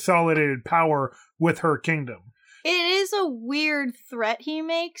he's consolidated power with her kingdom. It is a weird threat he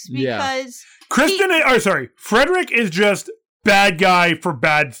makes because Frederick is just bad guy for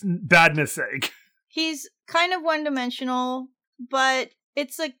badness sake. he's kind of one-dimensional, but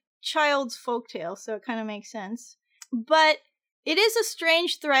it's a child's folktale, so it kind of makes sense. But it is a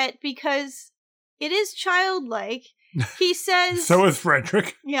strange threat because it is childlike. He says... So is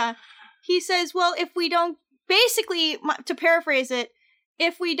Frederick. Yeah. He says, well, if we don't... Basically, to paraphrase it,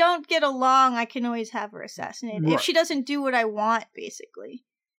 if we don't get along, I can always have her assassinated. Right. If she doesn't do what I want, basically.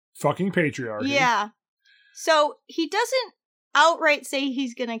 Fucking patriarchy. Yeah. So he doesn't outright say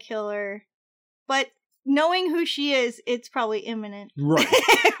he's gonna kill her, but knowing who she is, it's probably imminent. Right.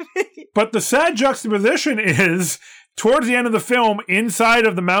 But the sad juxtaposition is, towards the end of the film, inside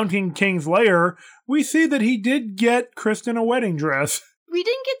of the Mountain King's lair, we see that he did get Kristen a wedding dress. We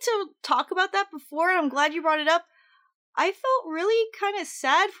didn't get to talk about that before, and I'm glad you brought it up. I felt really kind of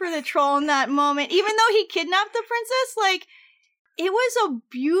sad for the troll in that moment. Even though he kidnapped the princess, like, it was a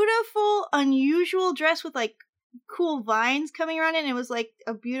beautiful, unusual dress with, like, cool vines coming around it, and it was, like,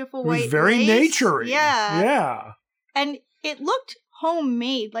 a beautiful white It was very lace. naturey. Yeah. Yeah. And it looked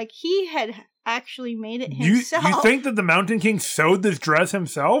homemade, like he had actually made it You himself. think that the Mountain King sewed this dress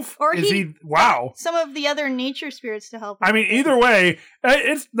himself? Or is he wow. got some of the other nature spirits to help him. I mean, either way,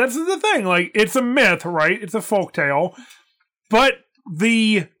 that's the thing. Like, it's a myth, right? It's a folktale. But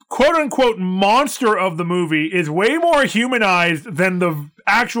the quote-unquote monster of the movie is way more humanized than the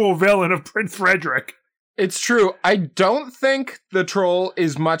actual villain of Prince Frederick. It's true. I don't think the troll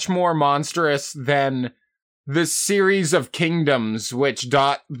is much more monstrous than the series of kingdoms which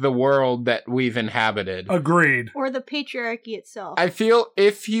dot the world that we've inhabited. Agreed. Or the patriarchy itself. I feel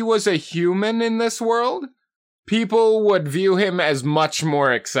if he was a human in this world, people would view him as much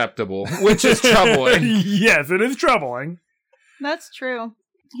more acceptable, which is troubling. Yes, it is troubling. That's true.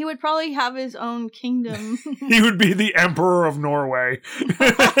 He would probably have his own kingdom. He would be the Emperor of Norway.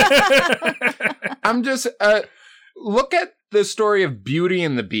 I'm just, look at the story of Beauty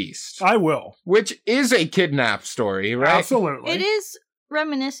and the Beast, I will. which is a kidnap story, right? Absolutely. It is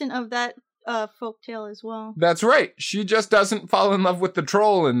reminiscent of that folktale as well. That's right. She just doesn't fall in love with the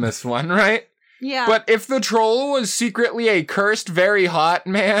troll in this one, right? Yeah. But if the troll was secretly a cursed, very hot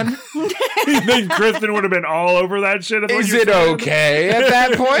man, You think Kristen would have been all over that shit? is it okay at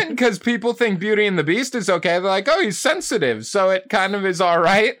that point? Because people think Beauty and the Beast is okay. They're like, oh, he's sensitive, so it kind of is all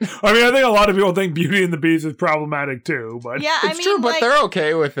right. I mean, I think a lot of people think Beauty and the Beast is problematic too, but yeah, It's true, but they're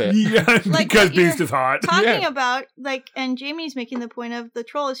okay with it. yeah, Like because what you're Beast is hot. talking Yeah. about, like, and Jamie's making the point of the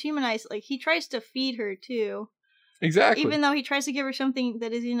troll is humanized. Like, he tries to feed her too, Exactly. even though he tries to give her something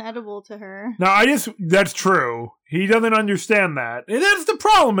that is inedible to her. Now, that's true. He doesn't understand that. And that's the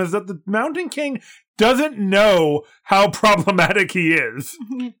problem, is that the Mountain King doesn't know how problematic he is.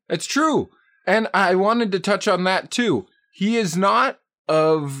 It's true. And I wanted to touch on that too. He is not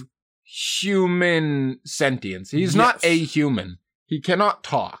of human sentience. He's not Yes. a human. He cannot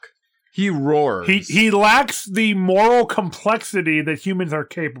talk. He roars. He lacks the moral complexity that humans are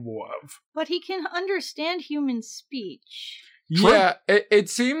capable of. But he can understand human speech. Yeah, it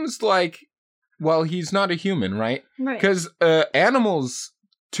seems like, well, he's not a human, right? Right. Because animals,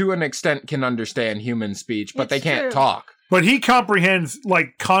 to an extent, can understand human speech, but they It's can't true. talk. But he comprehends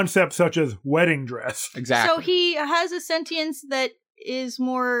like concepts such as wedding dress. Exactly. So he has a sentience that is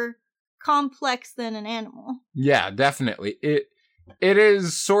more complex than an animal. Yeah, definitely. It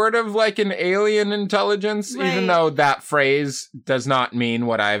is sort of like an alien intelligence, even Right. though that phrase does not mean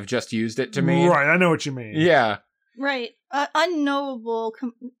what I've just used it to mean. Right, I know what you mean. Yeah. Right. Unknowable,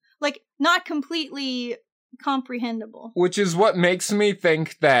 like not completely comprehensible. Which is what makes me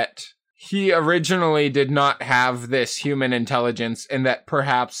think that he originally did not have this human intelligence, and that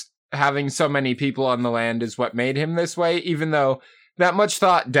perhaps having so many people on the land is what made him this way, even though that much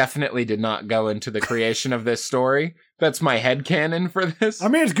thought definitely did not go into the creation of this story. That's my headcanon for this. I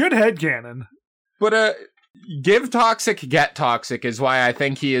mean, it's good headcanon. But give toxic, get toxic is why I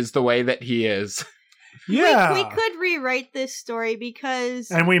think he is the way that he is. Yeah. We could rewrite this story because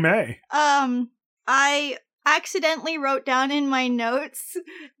And we may. I accidentally wrote down in my notes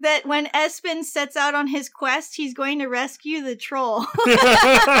that when Espen sets out on his quest, he's going to rescue the troll.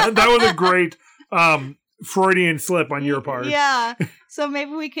 That was a great Freudian slip on your part. Yeah. So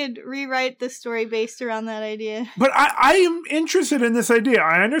maybe we could rewrite the story based around that idea. But I am interested in this idea.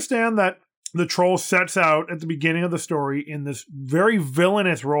 I understand that the troll sets out at the beginning of the story in this very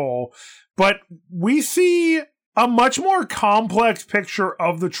villainous role, but we see a much more complex picture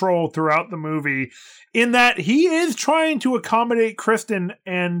of the troll throughout the movie, in that he is trying to accommodate Kristen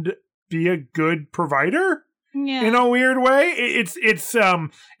and be a good provider Yeah. in a weird way.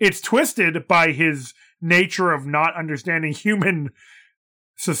 It's twisted by his nature of not understanding human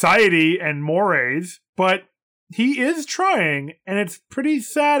society and mores, but he is trying, and it's pretty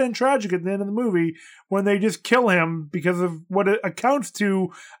sad and tragic at the end of the movie when they just kill him because of what accounts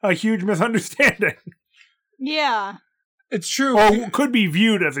to a huge misunderstanding. Yeah. It's true. Or could be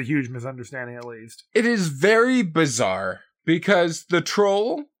viewed as a huge misunderstanding, at least. It is very bizarre because the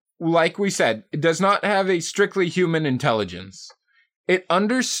troll, like we said, it does not have a strictly human intelligence. It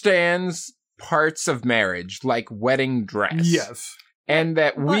understands parts of marriage, like wedding dress. Yes. And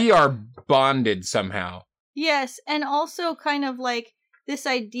that we are bonded somehow. Yes, and also kind of like this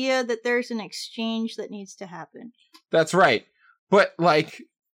idea that there's an exchange that needs to happen. That's right. But like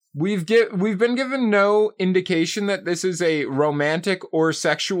we've been given no indication that this is a romantic or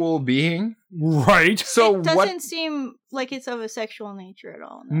sexual being. Right. So It doesn't what seem like it's of a sexual nature at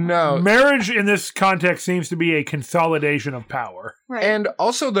all. No. No. Marriage in this context seems to be a consolidation of power. Right. And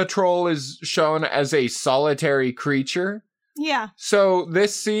also the troll is shown as a solitary creature. yeah. So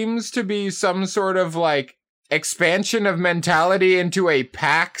this seems to be some sort of like expansion of mentality into a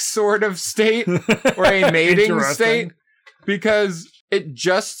pack sort of state or a mating Interesting. state, because it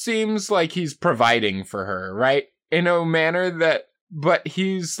just seems like he's providing for her, right? In a manner that, but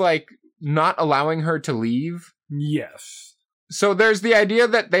he's like not allowing her to leave. Yes. So there's the idea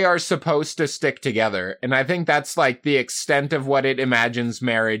that they are supposed to stick together, and I think that's like the extent of what it imagines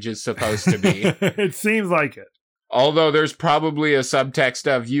marriage is supposed to be. It seems like it. Although there's probably a subtext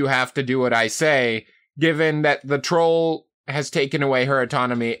of you have to do what I say, given that the troll has taken away her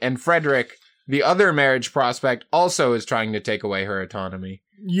autonomy, and Frederick, the other marriage prospect, also is trying to take away her autonomy.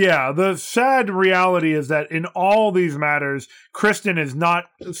 Yeah, the sad reality is that in all these matters, Kristen is not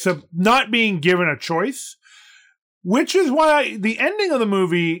being given a choice, which is why the ending of the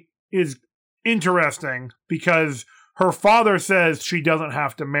movie is interesting, because her father says she doesn't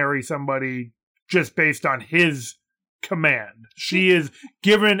have to marry somebody just based on his command. She is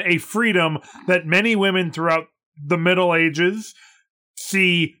given a freedom that many women throughout the Middle Ages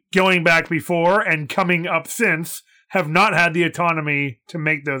see going back before and coming up since have not had the autonomy to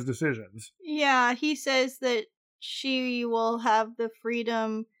make those decisions. Yeah, he says that she will have the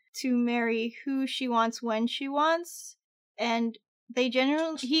freedom to marry who she wants when she wants, and the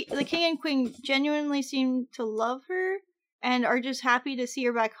king and queen genuinely seem to love her and are just happy to see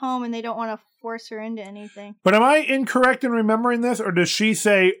her back home, and they don't want to force her into anything. But am I incorrect in remembering this, or does she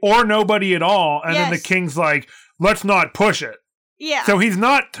say, or nobody at all, and then the Yes. king's like, let's not push it? Yeah, So he's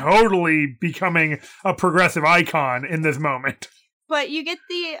not totally becoming a progressive icon in this moment. but you get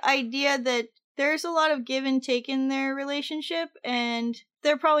the idea that there's a lot of give and take in their relationship, and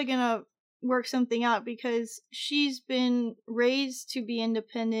they're probably gonna work something out because she's been raised to be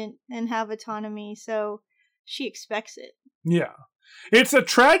independent and have autonomy, so she expects it. Yeah. It's a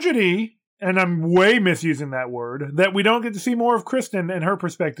tragedy, and I'm way misusing that word, that we don't get to see more of Kristen and her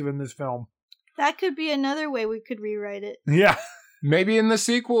perspective in this film. That could be another way we could rewrite it. Yeah, Maybe in the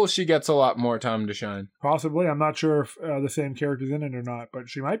sequel she gets a lot more time to shine. possibly. I'm not sure if the same character's in it or not, but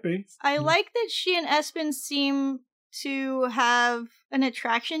she might be. I like that she and Espen seem to have an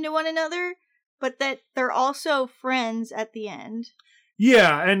attraction to one another, but that they're also friends at the end.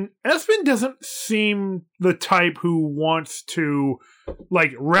 Yeah, and Espen doesn't seem the type who wants to,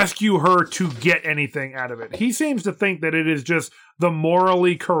 like, rescue her to get anything out of it. He seems to think that it is just the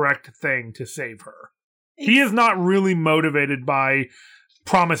morally correct thing to save her. He is not really motivated by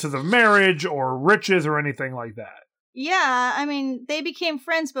promises of marriage or riches or anything like that. Yeah, I mean, they became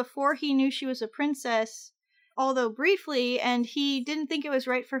friends before he knew she was a princess, although briefly, and he didn't think it was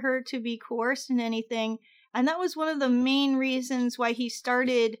right for her to be coerced in anything. And that was one of the main reasons why he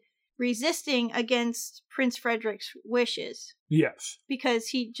started resisting against Prince Frederick's wishes, Yes. because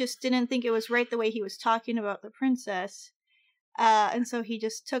he just didn't think it was right the way he was talking about the princess. And so he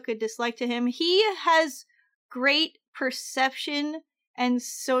just took a dislike to him. He has great perception and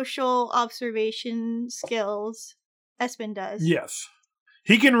social observation skills. Espen does. Yes.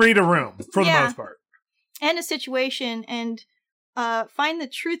 He can read a room, for the Yeah. most part. And a situation, and find the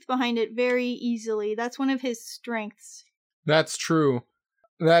truth behind it very easily. That's one of his strengths. That's true.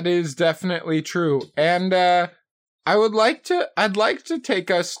 That is definitely true. And I'd like to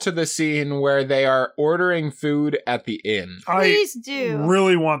take us to the scene where they are ordering food at the inn. Please I do.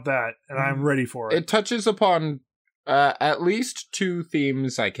 really want that, and I'm ready for it. It touches upon at least two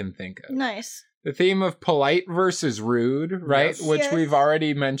themes I can think of. Nice. The theme of polite versus rude, right? Yes. Which Yes. we've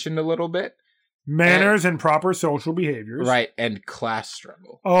already mentioned a little bit. Manners and proper social behaviors. Right, and class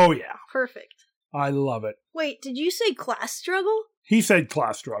struggle. Oh, yeah. Perfect. I love it. Wait, did you say class struggle? He said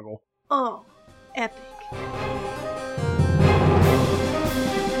class struggle. Oh, epic.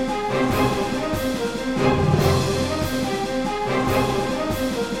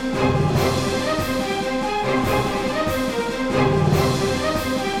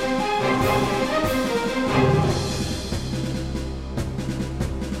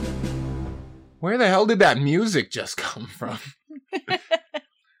 Where the hell did that music just come from?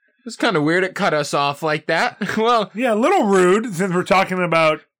 It's kind of weird it cut us off like that. Well, Yeah, a little rude since we're talking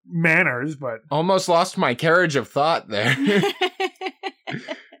about manners, but almost lost my carriage of thought there.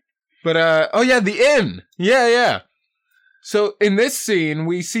 But, oh yeah, the inn. Yeah. So in this scene,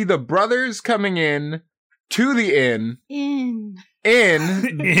 we see the brothers coming in to the inn. In.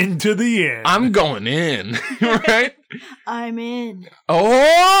 into the inn. I'm going in, right? I'm in.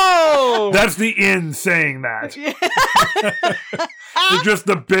 Oh! That's the inn saying that. It's just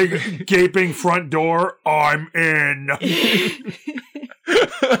the big gaping front door. I'm in.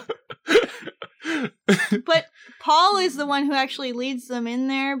 But Paul is the one who actually leads them in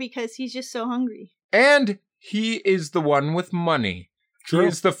there because he's just so hungry. And he is the one with money. True. He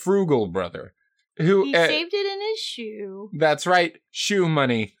is the frugal brother. Who, He saved it in his shoe. that's right, shoe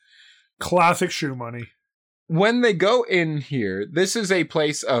money. Classic shoe money. When they go in here, this is a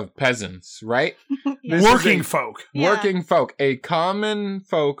place of peasants, right? Yeah. This is Working a- folk. Yeah. Working folk, a common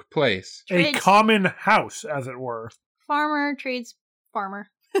folk place. A Trades- common house, as it were. Farmer,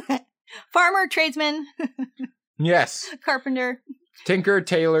 Farmer, tradesman, Yes. carpenter. Tinker,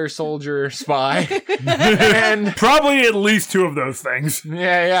 tailor, soldier, spy. And Probably at least two of those things.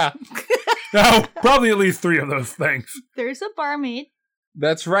 yeah. No, probably at least three of those things. There's a barmaid.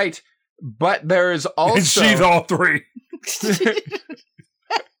 That's right. But there is also And she's all three.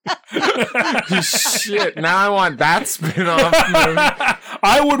 shit. Now I want that spin-off movie.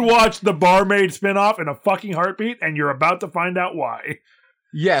 I would watch the barmaid spinoff in a fucking heartbeat, and you're about to find out why.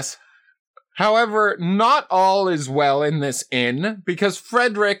 Yes. However, not all is well in this inn because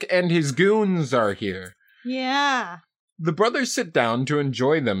Frederick and his goons are here. Yeah. The brothers sit down to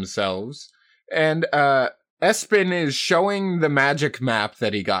enjoy themselves, and Espen is showing the magic map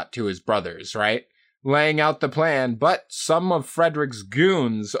that he got to his brothers, right? laying out the plan, but some of Frederick's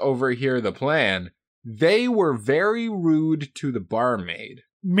goons overhear the plan. They were very rude to the barmaid.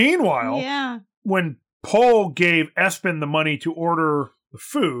 Meanwhile, Yeah. when Paul gave Espen the money to order the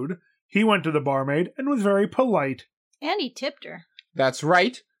food, he went to the barmaid and was very polite. And he tipped her. That's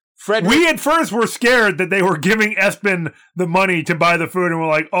right. Frederick. We at first were scared that they were giving Espen the money to buy the food, and we're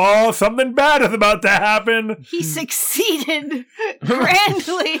like, oh, something bad is about to happen. He succeeded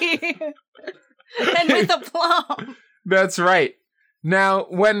grandly. And with aplomb. That's right. Now,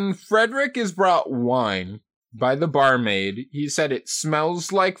 when Frederick is brought wine by the barmaid, he said it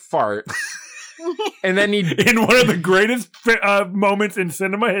smells like farts. And then he... In one of the greatest moments in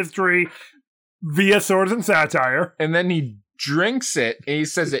cinema history via Swords and Satire. And then he drinks it, and he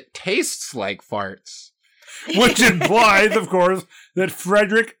says it tastes like farts. Which implies, of course, that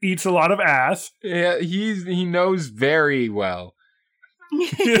Frederick eats a lot of ass. Yeah, he knows very well.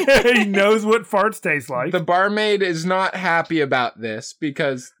 He knows what farts taste like. The barmaid is not happy about this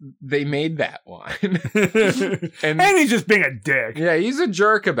because they made that wine. and he's just being a dick. Yeah, he's a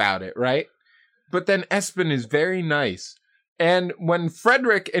jerk about it, right? But then Espen is very nice. And when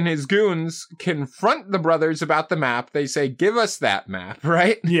Frederick and his goons confront the brothers about the map, they say, give us that map,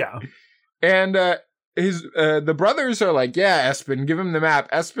 right? Yeah. And the brothers are like, yeah, Espen, give him the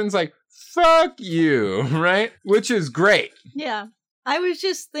map. Espen's like, fuck you, right? Which is great. Yeah. I was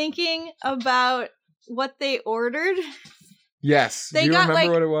just thinking about what they ordered. Yes. They Do you got, remember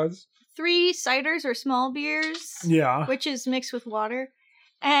like, what it was? 3 ciders or small beers. Yeah. Which is mixed with water.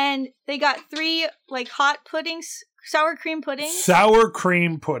 And they got 3 like hot puddings, sour cream puddings. Sour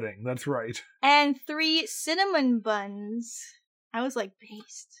cream pudding, that's right. And 3 cinnamon buns. I was like,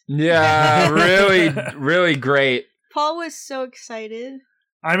 based. Yeah, really, really great. Paul was so excited.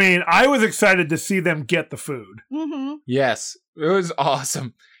 I mean, I was excited to see them get the food. Mm-hmm. Yes, it was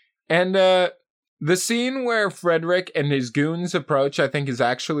awesome. And the scene where Frederick and his goons approach, I think, is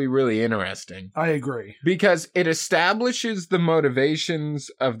actually really interesting. I agree. Because it establishes the motivations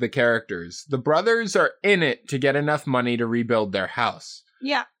of the characters. The brothers are in it to get enough money to rebuild their house.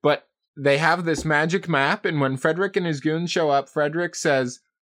 Yeah. But they have this magic map, and when Frederick and his goons show up, Frederick says,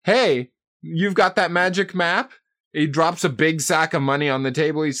 hey, you've got that magic map? He drops a big sack of money on the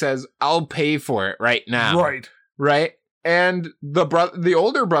table. He says, I'll pay for it right now. Right. Right? And the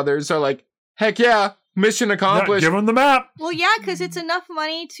older brothers are like, heck yeah, mission accomplished. Yeah, give them the map. Well, yeah, because it's enough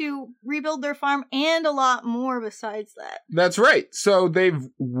money to rebuild their farm and a lot more besides that. That's right. So they've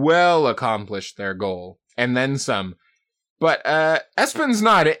well accomplished their goal. And then some. But Espen's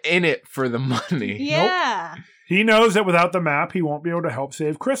not in it for the money. Yeah. Nope. He knows that without the map, he won't be able to help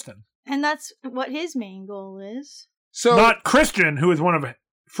save Kristen. And that's what his main goal is. So not Christian, who is one of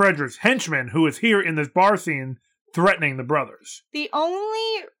Frederick's henchmen, who is here in this bar scene threatening the brothers. The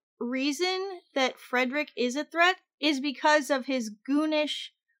only reason that Frederick is a threat is because of his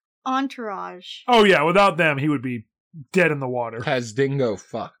goonish entourage. Oh yeah, without them, he would be dead in the water. has Dingo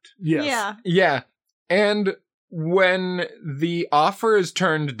fucked. Yes. Yeah. Yeah. And when the offer is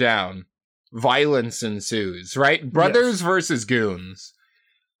turned down, violence ensues, right? Brothers versus goons.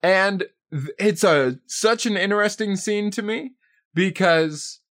 And it's such an interesting scene to me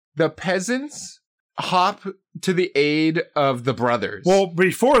because the peasants hop to the aid of the brothers. Well,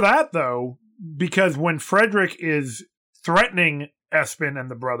 before that, though, because when Frederick is threatening Espen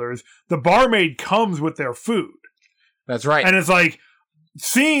and the brothers, the barmaid comes with their food. That's right. And it's like,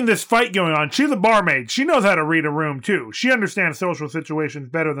 seeing this fight going on, she's a barmaid. She knows how to read a room, too. She understands social situations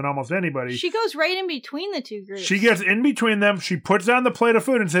better than almost anybody. She goes right in between the 2 groups. She gets in between them. She puts down the plate of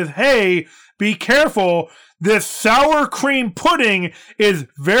food and says, hey, be careful. This sour cream pudding is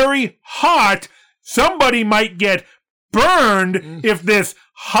very hot. Somebody might get burned if this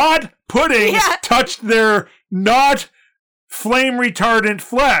hot pudding touched their not flame retardant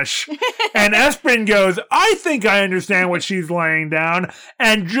flesh. And Espen goes, I think I understand what she's laying down,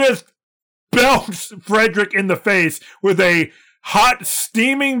 and just belts Frederick in the face with a hot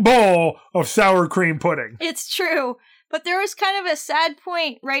steaming bowl of sour cream pudding. It's true. But there was kind of a sad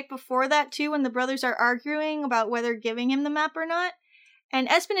point right before that, too, when the brothers are arguing about whether giving him the map or not. And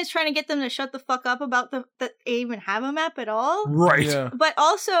Espen is trying to get them to shut the fuck up about that they even have a map at all. Right. Yeah. But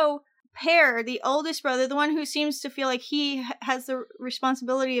also, Per, the oldest brother, the one who seems to feel like he has the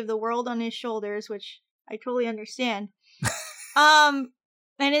responsibility of the world on his shoulders, which I totally understand, and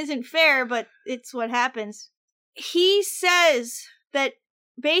isn't fair, but it's what happens. He says that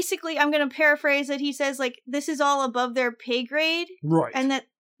basically, I'm going to paraphrase it, he says, like, this is all above their pay grade, Right. and that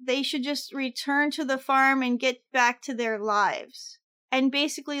they should just return to the farm and get back to their lives. And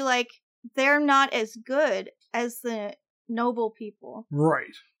basically, like, they're not as good as the noble people.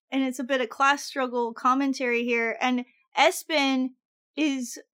 Right. and it's a bit of class struggle commentary here. And Espen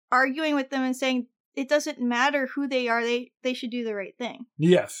is arguing with them and saying it doesn't matter who they are; they should do the right thing.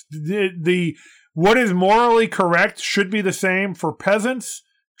 Yes, the what is morally correct should be the same for peasants,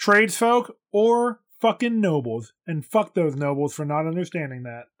 tradesfolk, or fucking nobles. And fuck those nobles for not understanding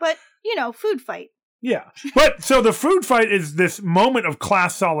that. But food fight. Yeah. But so the food fight is this moment of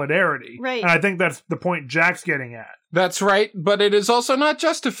class solidarity. Right. And I think that's the point Jack's getting at. That's right, but it is also not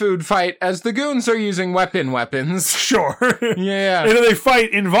just a food fight, as the goons are using weapons. Sure. Yeah. And they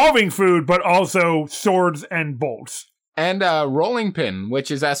fight involving food, but also swords and bolts. And rolling pin, which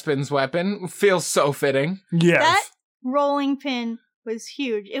is Espen's weapon, feels so fitting. Yes. That rolling pin was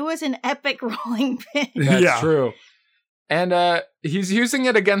huge. It was an epic rolling pin. That's true. And he's using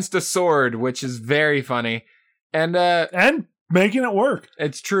it against a sword, which is very funny. And making it work.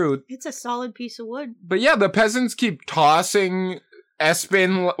 It's true. It's a solid piece of wood. But yeah, the peasants keep tossing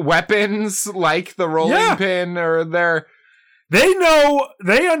Espen weapons like the rolling pin, or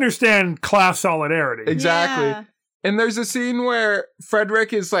they understand class solidarity. Exactly. Yeah. And there's a scene where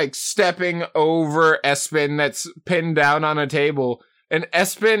Frederick is like stepping over Espen that's pinned down on a table, and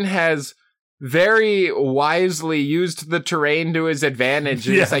Espen has very wisely used the terrain to his advantage.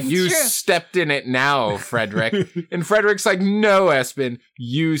 And it's like, you true. stepped in it now, Frederick. And Frederick's like, no, Espen,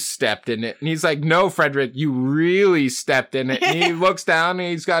 you stepped in it. And he's like, no, Frederick, you really stepped in it. And he looks down and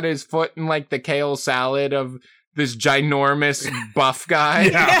he's got his foot in like the kale salad of this ginormous buff guy.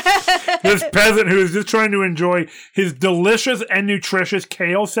 Yeah. This peasant who's just trying to enjoy his delicious and nutritious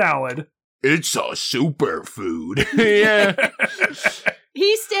kale salad. It's a superfood. Yeah.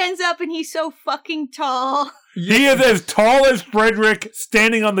 He stands up and he's so fucking tall. He is as tall as Frederick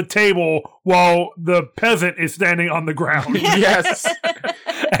standing on the table while the peasant is standing on the ground. Yes.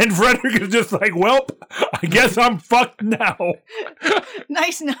 And Frederick is just like, well, I guess I'm fucked now.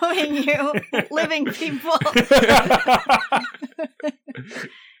 Nice knowing you, living people.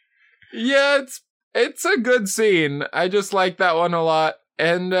 Yeah, it's a good scene. I just like that one a lot.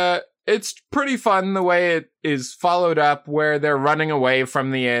 And it's pretty fun the way it is followed up, where they're running away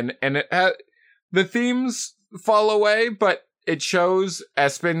from the inn, and the themes fall away, but it shows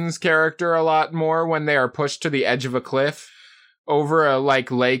Espen's character a lot more when they are pushed to the edge of a cliff over a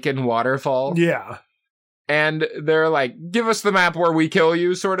lake and waterfall. Yeah. And they're like, give us the map where we kill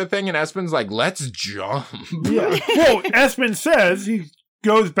you, sort of thing. And Espen's like, let's jump. Yeah. Well, Espen says he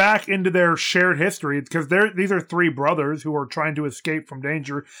goes back into their shared history, because these are three brothers who are trying to escape from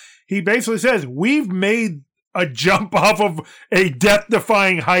danger. He basically says, we've made a jump off of a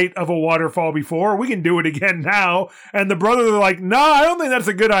death-defying height of a waterfall before. We can do it again now. And the brothers are like, no, I don't think that's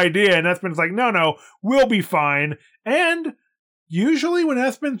a good idea. And Espen's like, no, we'll be fine. And usually when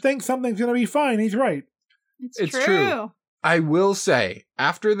Espen thinks something's going to be fine, he's right. It's true. I will say,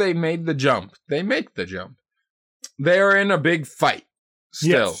 after they make the jump, they are in a big fight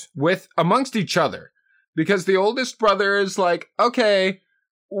still with amongst each other, because the oldest brother is like, okay,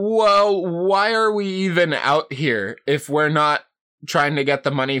 well, why are we even out here if we're not trying to get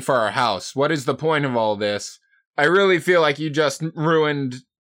the money for our house? What is the point of all this? I really feel like you just ruined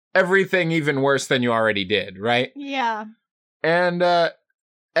everything even worse than you already did, right? Yeah. And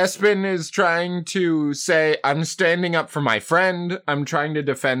Espen is trying to say, I'm standing up for my friend. I'm trying to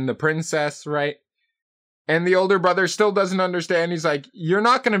defend the princess, right? And the older brother still doesn't understand. He's like, you're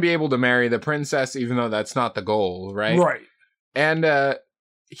not going to be able to marry the princess, even though that's not the goal, right? Right. And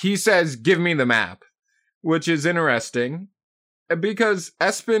he says, give me the map, which is interesting because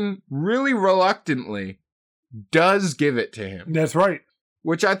Espen really reluctantly does give it to him. That's right.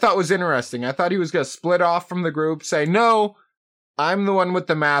 Which I thought was interesting. I thought he was going to split off from the group, say, no, I'm the one with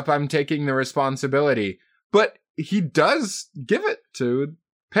the map. I'm taking the responsibility. But he does give it to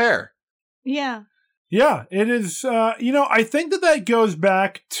Per. Yeah. Yeah, it is. I think that goes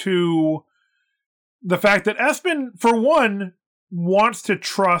back to the fact that Espen, for one, wants to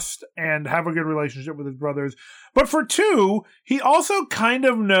trust and have a good relationship with his brothers. But for two, he also kind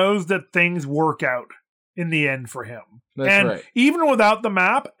of knows that things work out in the end for him. That's right. Even without the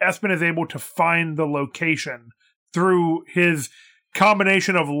map, Espen is able to find the location through his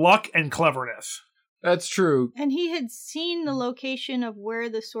combination of luck and cleverness. That's true. And he had seen the location of where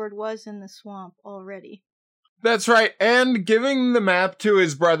the sword was in the swamp already. That's right. And giving the map to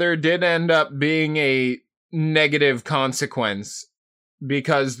his brother did end up being a negative consequence,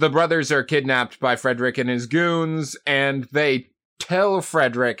 because the brothers are kidnapped by Frederick and his goons, and they tell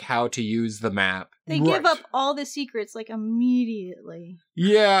Frederick how to use the map. They give up all the secrets, immediately.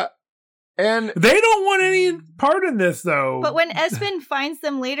 Yeah. And they don't want any part in this, though. But when Espen finds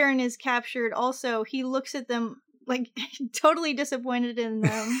them later and is captured, also, he looks at them like totally disappointed in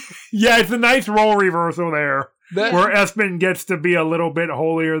them. Yeah, it's a nice role reversal there. That, Where Espen gets to be a little bit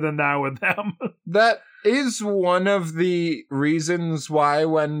holier than thou with them. that is one of the reasons why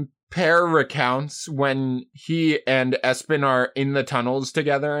when Per recounts when he and Espen are in the tunnels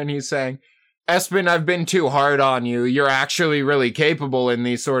together and he's saying, Espen, I've been too hard on you. You're actually really capable in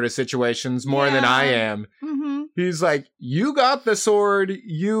these sort of situations more than I am. Mm-hmm. He's like, you got the sword.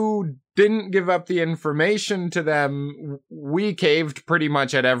 You didn't give up the information to them. We caved pretty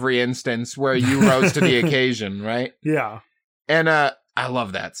much at every instance where you rose to the occasion, right? Yeah. And I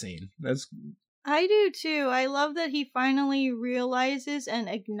love that scene. I do too. I love that he finally realizes and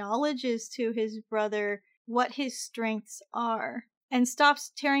acknowledges to his brother what his strengths are and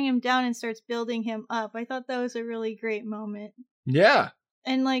stops tearing him down and starts building him up. I thought that was a really great moment. Yeah.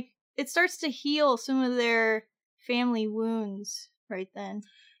 And like it starts to heal some of their family wounds right then.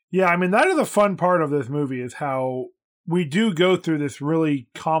 Yeah, I mean, that is the fun part of this movie is how we do go through this really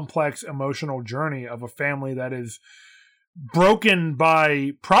complex emotional journey of a family that is broken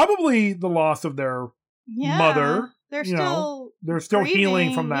by probably the loss of their mother. They're you still know, they're still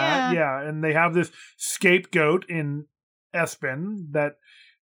healing from that. Yeah, and they have this scapegoat in Espen that,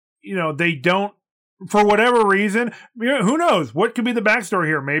 you know, they don't, for whatever reason, you know, who knows? What could be the backstory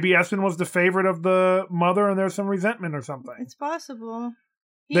here? Maybe Espen was the favorite of the mother and there's some resentment or something. It's possible.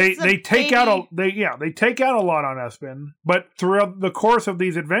 They take out a lot on Espen, but throughout the course of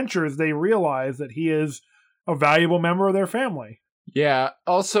these adventures, they realize that he is a valuable member of their family. Yeah.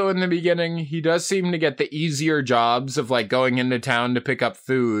 Also, in the beginning, he does seem to get the easier jobs of like going into town to pick up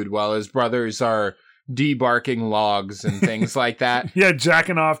food while his brothers are debarking logs and things like that. Yeah,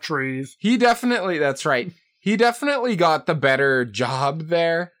 jacking off trees. That's right. He definitely got the better job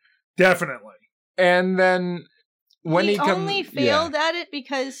there. Definitely. And then when he only failed at it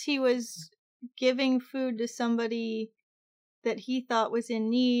because he was giving food to somebody that he thought was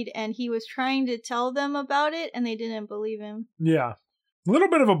in need, and he was trying to tell them about it, and they didn't believe him. Yeah. A little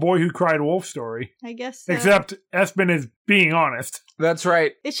bit of a boy who cried wolf story. I guess so. Except Espen is being honest. That's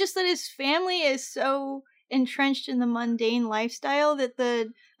right. It's just that his family is so entrenched in the mundane lifestyle that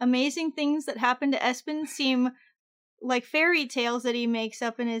the amazing things that happen to Espen seem like fairy tales that he makes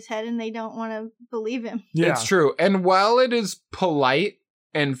up in his head, and they don't want to believe him. Yeah. It's true. And while it is polite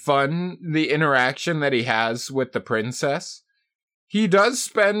and fun, the interaction that he has with the princess, he does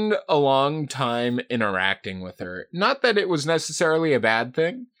spend a long time interacting with her. Not that it was necessarily a bad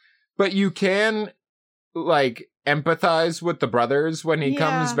thing, but you can, like, empathize with the brothers when he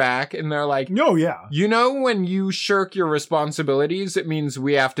comes back and they're like, oh, yeah. You know, when you shirk your responsibilities, it means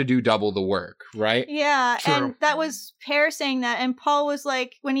we have to do double the work, right? Yeah, True. And that was Pear saying that, and Paul was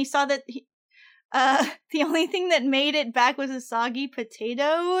like, when he saw that the only thing that made it back was a soggy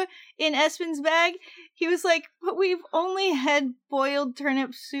potato in Espen's bag, he was like, but we've only had boiled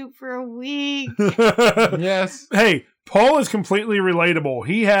turnip soup for a week. Yes. Hey, Paul is completely relatable.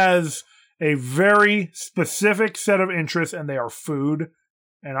 He has a very specific set of interests, and they are food.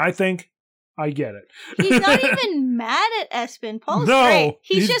 And I think I get it. He's not even mad at Espen. Paul's no, great.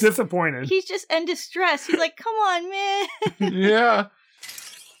 He's just disappointed. He's just in distress. He's like, come on, man. Yeah.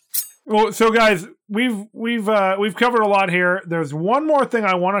 Well, so guys, we've covered a lot here. There's one more thing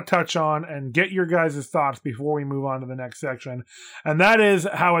I want to touch on and get your guys' thoughts before we move on to the next section, and that is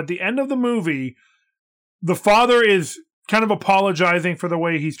how at the end of the movie, the father is kind of apologizing for the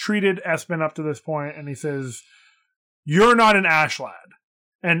way he's treated Espen up to this point, and he says, "You're not an Ash Lad,"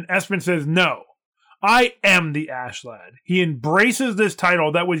 and Espen says, "No, I am the Ash Lad." He embraces this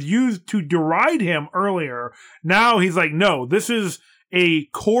title that was used to deride him earlier. Now he's like, "No, this is a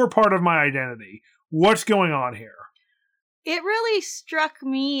core part of my identity. What's going on here?" It really struck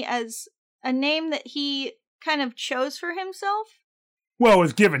me as a name that he kind of chose for himself. Well, it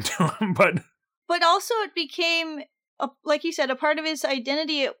was given to him, but also it became, like you said, a part of his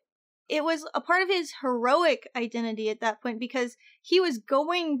identity. It was a part of his heroic identity at that point because he was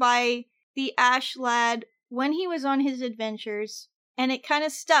going by the Ash Lad when he was on his adventures. And it kind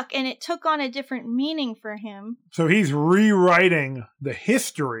of stuck, and it took on a different meaning for him. So he's rewriting the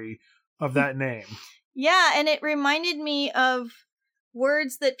history of that name. Yeah, and it reminded me of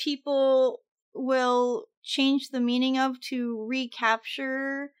words that people will change the meaning of to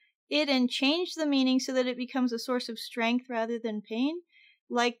recapture it and change the meaning so that it becomes a source of strength rather than pain,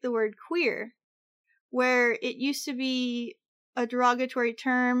 like the word queer, where it used to be a derogatory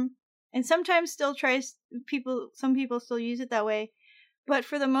term, and sometimes still some people still use it that way. But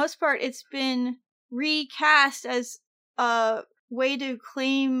for the most part, it's been recast as a way to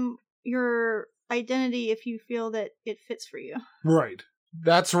claim your identity if you feel that it fits for you. Right.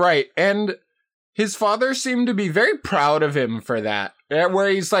 That's right. And his father seemed to be very proud of him for that, where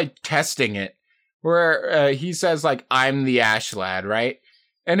he's like testing it, where he says like, I'm the Ash Lad, right?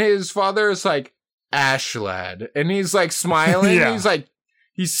 And his father is like, Ash Lad, and he's like smiling. Yeah. He's like,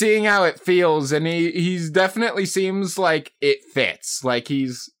 he's seeing how it feels, and he's definitely seems like it fits. Like he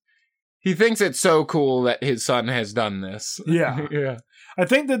thinks it's so cool that his son has done this. Yeah. Yeah. I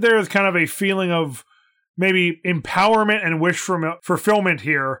think that there is kind of a feeling of maybe empowerment and wish fulfillment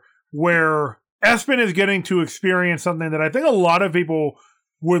here, where Espen is getting to experience something that I think a lot of people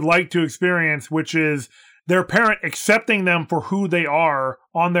would like to experience, which is their parent accepting them for who they are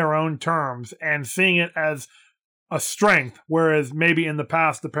on their own terms and seeing it as a strength, whereas maybe in the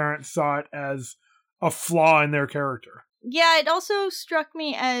past the parents saw it as a flaw in their character. Yeah, it also struck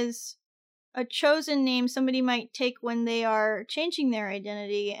me as a chosen name somebody might take when they are changing their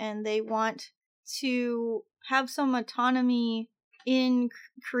identity and they want to have some autonomy in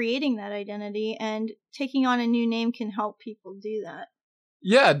creating that identity, and taking on a new name can help people do that.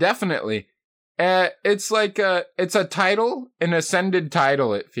 Yeah, definitely. It's like it's a title, an ascended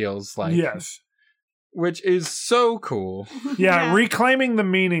title, it feels like. Yes. Which is so cool. Yeah, reclaiming the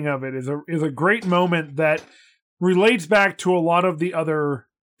meaning of it is a great moment that relates back to a lot of the other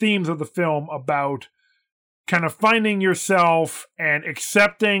themes of the film about kind of finding yourself and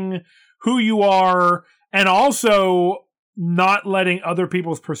accepting who you are, and also not letting other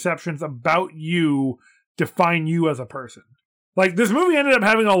people's perceptions about you define you as a person. Like, this movie ended up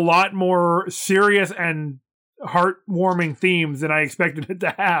having a lot more serious and heartwarming themes than I expected it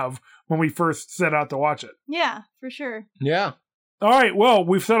to have when we first set out to watch it. Yeah, for sure. Yeah. All right, well,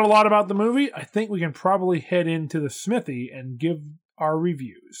 we've said a lot about the movie. I think we can probably head into the smithy and give our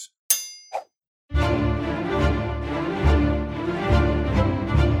reviews.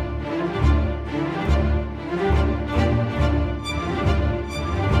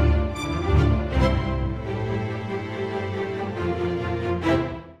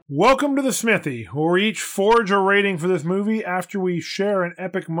 Welcome to the Smithy, where we each forge a rating for this movie after we share an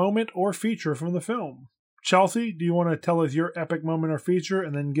epic moment or feature from the film. Chelsea, do you want to tell us your epic moment or feature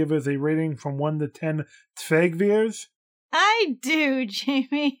and then give us a rating from 1 to 10 Tvegvirs? I do,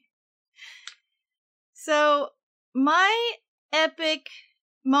 Jamie. So, my epic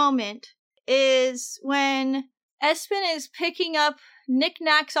moment is when Espen is picking up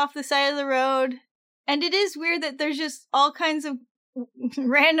knickknacks off the side of the road, and it is weird that there's just all kinds of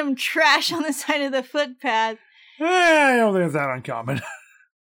random trash on the side of the footpath. I don't think it's that uncommon.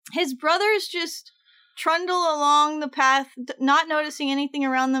 His brothers just trundle along the path, not noticing anything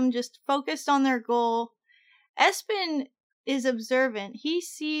around them, just focused on their goal. Espen is observant. He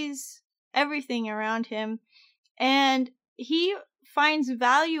sees everything around him, and he finds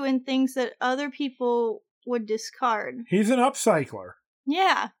value in things that other people would discard. He's an upcycler.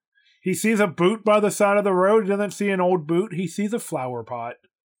 Yeah. He sees a boot by the side of the road. He doesn't see an old boot. He sees a flower pot.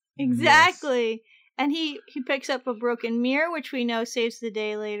 Exactly. Yes. And he picks up a broken mirror, which we know saves the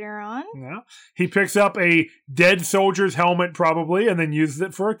day later on. Yeah. He picks up a dead soldier's helmet, probably, and then uses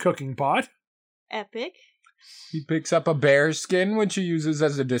it for a cooking pot. Epic. He picks up a bear skin, which he uses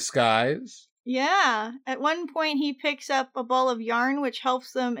as a disguise. Yeah. At one point, he picks up a ball of yarn, which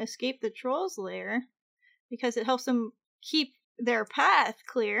helps them escape the troll's lair, because it helps them keep their path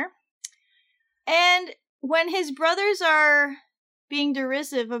clear. And when his brothers are being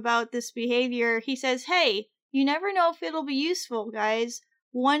derisive about this behavior, he says, hey, you never know if it'll be useful, guys.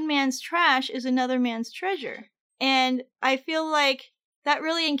 One man's trash is another man's treasure. And I feel like that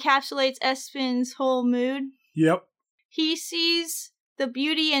really encapsulates Espen's whole mood. Yep. He sees the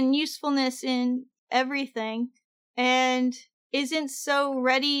beauty and usefulness in everything and isn't so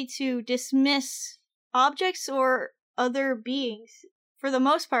ready to dismiss objects or other beings, for the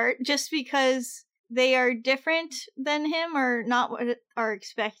most part, just because they are different than him or not what are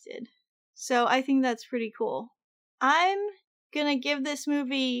expected. So I think that's pretty cool. I'm gonna give this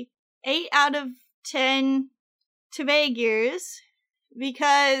movie 8 out of 10 Tvegvirs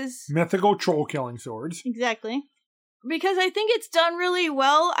because... mythical troll killing swords. Exactly. Because I think it's done really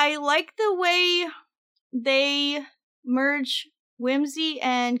well. I like the way they merge whimsy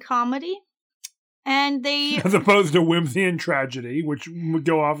and comedy. And they, as opposed to whimsy and tragedy, which would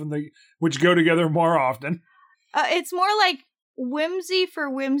go off which go together more often. It's more like whimsy for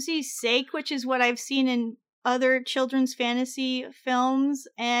whimsy's sake, which is what I've seen in other children's fantasy films,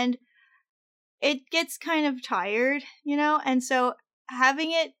 and it gets kind of tired, you know? And so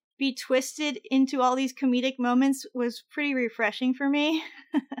having it be twisted into all these comedic moments was pretty refreshing for me,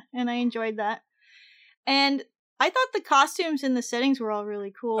 and I enjoyed that. And I thought the costumes and the settings were all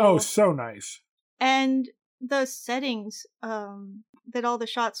really cool. Oh, so nice. And the settings, that all the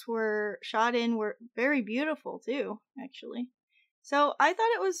shots were shot in were very beautiful too, actually. So I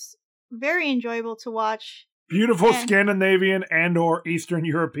thought it was very enjoyable to watch. Beautiful And- Scandinavian and or Eastern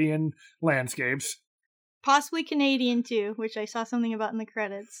European landscapes. Possibly Canadian too, which I saw something about in the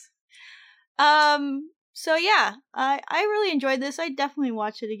credits. So yeah, I really enjoyed this. I'd definitely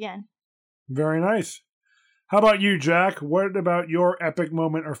watch it again. Very nice. How about you, Jack? What about your epic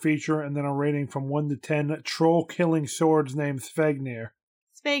moment or feature, and then a rating from 1 to 10 troll-killing swords named Svegnir?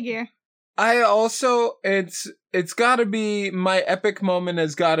 Sveigir. I also, it's gotta be, my epic moment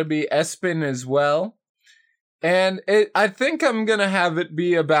has gotta be Espen as well. And I think I'm gonna have it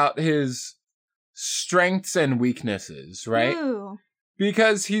be about his strengths and weaknesses, right? Ooh.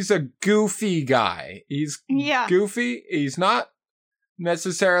 Because he's a goofy guy. He's Yeah. goofy. He's not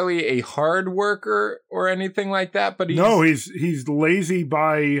necessarily a hard worker or anything like that, but he's lazy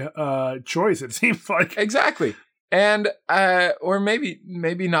by choice, it seems like. Exactly. And or maybe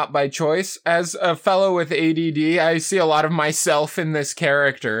not by choice. As a fellow with ADD, I see a lot of myself in this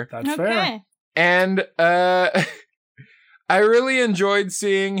character. That's fair. Okay. And I really enjoyed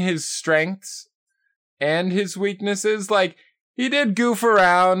seeing his strengths and his weaknesses. Like, he did goof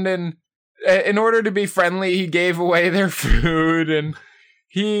around, and in order to be friendly, he gave away their food, and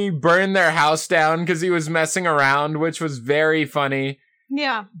he burned their house down because he was messing around, which was very funny.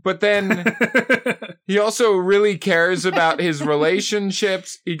 Yeah. But then he also really cares about his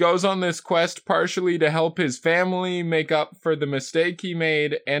relationships. He goes on this quest partially to help his family make up for the mistake he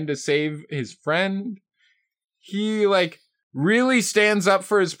made and to save his friend. He, really stands up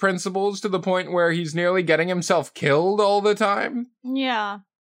for his principles to the point where he's nearly getting himself killed all the time. Yeah.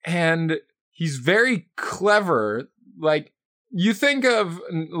 And he's very clever. Like, you think of,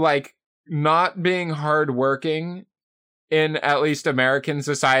 not being hardworking in at least American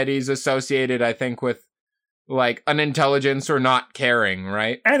societies associated, I think, with, unintelligence or not caring,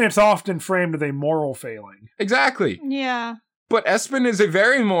 right? And it's often framed as a moral failing. Exactly. Yeah. But Espen is a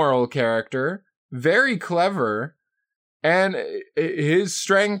very moral character, very clever, and his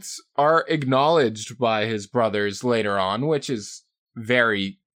strengths are acknowledged by his brothers later on, which is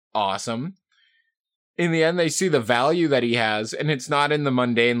very awesome. In the end, they see the value that he has, and it's not in the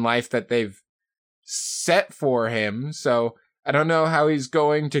mundane life that they've set for him. So I don't know how he's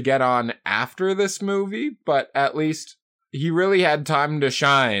going to get on after this movie, but at least he really had time to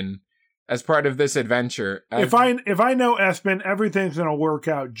shine as part of this adventure. If I know Espen, everything's going to work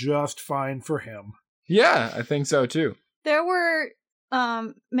out just fine for him. Yeah, I think so too. There were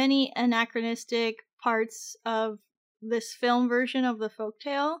many anachronistic parts of this film version of the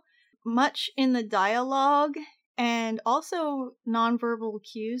folktale, much in the dialogue and also nonverbal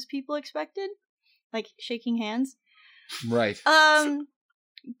cues people expected, like shaking hands. Right.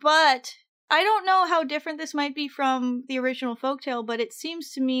 But I don't know how different this might be from the original folktale, but it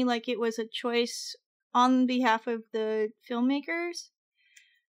seems to me like it was a choice on behalf of the filmmakers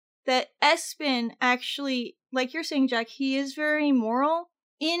that Espen actually, like you're saying, Jack, he is very moral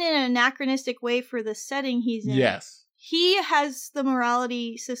in an anachronistic way for the setting he's in. Yes. He has the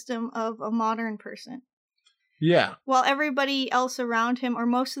morality system of a modern person, Yeah. while everybody else around him, or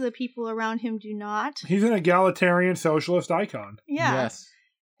most of the people around him, do not. He's an egalitarian socialist icon. Yeah. Yes.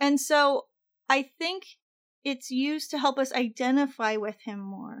 And so I think it's used to help us identify with him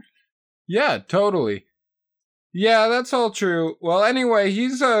more. Yeah, totally. Yeah, that's all true. Well, anyway,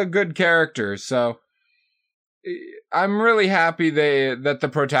 he's a good character, so I'm really happy that the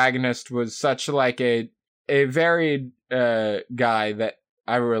protagonist was such a varied guy that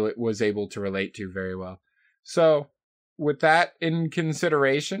I really was able to relate to very well. So, with that in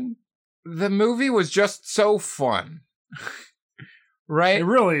consideration, the movie was just so fun. Right? It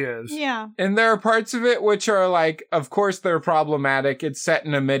really is. Yeah. And there are parts of it which are of course they're problematic. It's set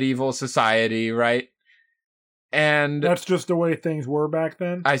in a medieval society, right? And That's just the way things were back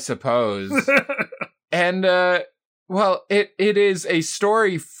then. I suppose. And well, it is a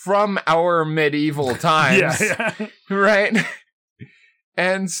story from our medieval times. yeah. Right?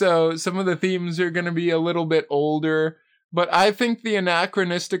 And so some of the themes are going to be a little bit older, but I think the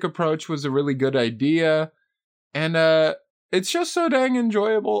anachronistic approach was a really good idea. And it's just so dang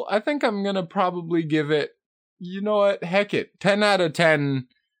enjoyable. I think I'm going to probably give it, you know what? Heck it. 10 out of 10.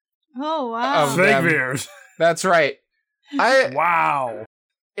 Oh, wow. Of them. Svegvirs. That's right. Wow.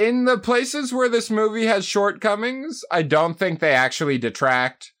 In the places where this movie has shortcomings, I don't think they actually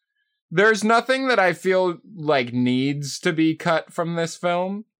detract. There's nothing that I feel needs to be cut from this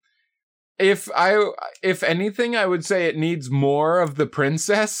film. If anything, I would say it needs more of the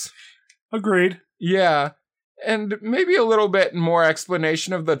princess. Agreed. Yeah. And maybe a little bit more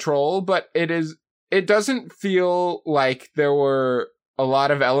explanation of the troll, but it doesn't feel like there were a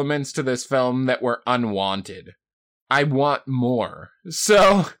lot of elements to this film that were unwanted. I want more.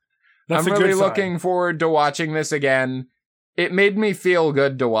 So That's I'm a really good sign. looking forward to watching this again. It made me feel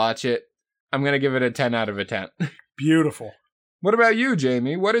good to watch it. I'm going to give it a 10 out of a 10. Beautiful. What about you,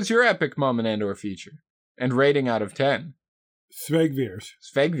 Jamie? What is your epic moment and or feature? And rating out of 10? Svegvirs.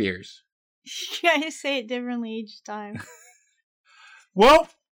 Svegvirs. You guys say it differently each time. Well,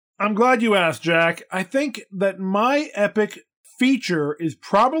 I'm glad you asked, Jack. I think that my epic feature is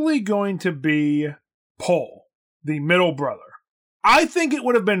probably going to be Paul, the middle brother. I think it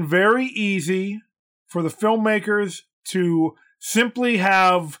would have been very easy for the filmmakers to simply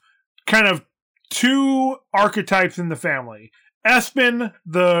have kind of two archetypes in the family. Espen,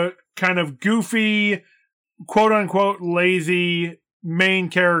 the kind of goofy, quote-unquote lazy main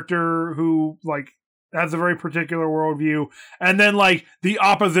character who, like, has a very particular worldview, and then, like, the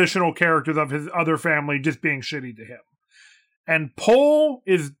oppositional characters of his other family just being shitty to him. And Paul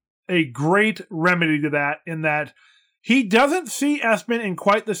is a great remedy to that, in that he doesn't see Espen in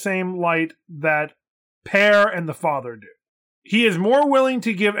quite the same light that Per and the father do. He is more willing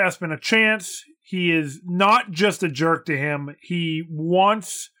to give Espen a chance. He is not just a jerk to him. He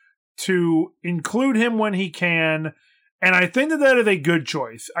wants to include him when he can. And I think that that is a good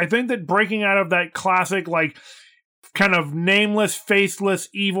choice. I think that breaking out of that classic, like, kind of nameless, faceless,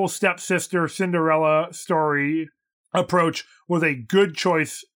 evil stepsister Cinderella story approach was a good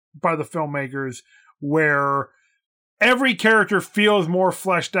choice by the filmmakers, where every character feels more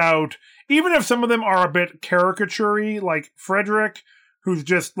fleshed out, even if some of them are a bit caricature-y, like Frederick, who's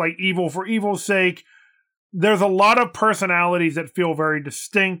just like evil for evil's sake. There's a lot of personalities that feel very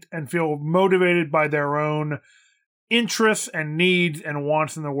distinct and feel motivated by their own interests and needs and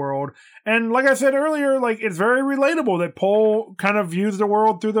wants in the world. And like I said earlier, like, it's very relatable that Paul kind of views the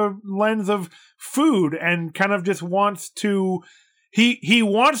world through the lens of food and kind of just wants to he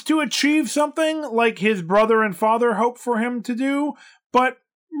wants to achieve something like his brother and father hope for him to do, but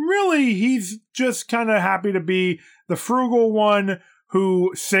really he's just kind of happy to be the frugal one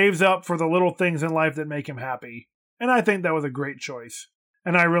who saves up for the little things in life that make him happy. And I think that was a great choice.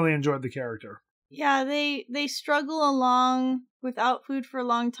 And I really enjoyed the character. Yeah, they struggle along without food for a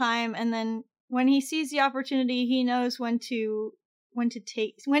long time, and then when he sees the opportunity, he knows when to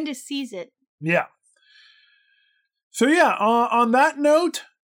seize it. Yeah. So yeah, on that note,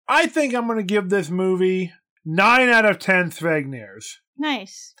 I think I'm going to give this movie 9 out of 10 Svagners.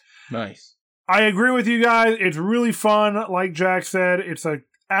 Nice. Nice. I agree with you guys. It's really fun. Like Jack said, it's an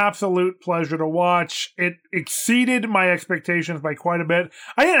absolute pleasure to watch. It exceeded my expectations by quite a bit.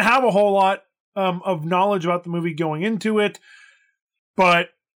 I didn't have a whole lot of knowledge about the movie going into it, but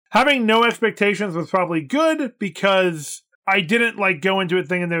having no expectations was probably good, because I didn't like go into it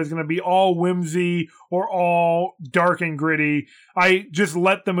thinking there was going to be all whimsy or all dark and gritty. I just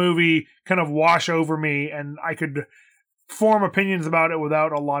let the movie kind of wash over me, and I could form opinions about it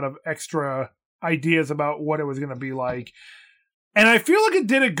without a lot of extra ideas about what it was going to be like. And I feel like it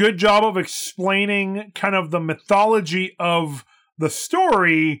did a good job of explaining kind of the mythology of the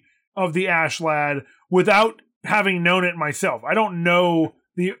story of the Ash Lad without having known it myself. I don't know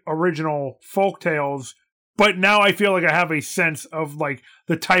the original folk tales, but now I feel like I have a sense of, like,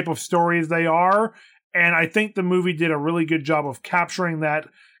 the type of stories they are. And I think the movie did a really good job of capturing that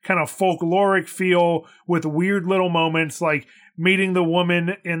kind of folkloric feel with weird little moments, like meeting the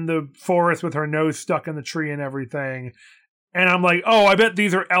woman in the forest with her nose stuck in the tree and everything. And I'm like, oh, I bet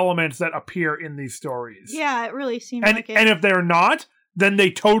these are elements that appear in these stories. Yeah, it really seemed And like it. and if they're not, then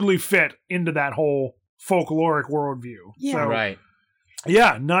they totally fit into that whole folkloric worldview. Yeah. So, Right.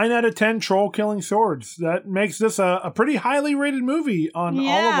 yeah, 9 out of 10 troll killing swords. That makes this a pretty highly rated movie on all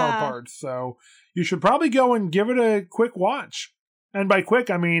of our Yeah. parts. So you should probably go and give it a quick watch. And by quick,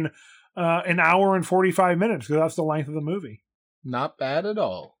 I mean an hour and 45 minutes, because that's the length of the movie. Not bad at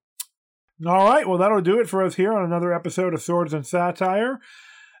all. All right, well, that'll do it for us here on another episode of Swords and Satire.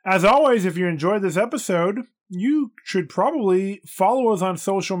 As always, if you enjoyed this episode, you should probably follow us on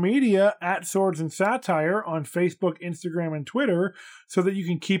social media at Swords and Satire on Facebook, Instagram, and Twitter, so that you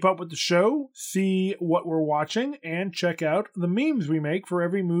can keep up with the show, see what we're watching, and check out the memes we make for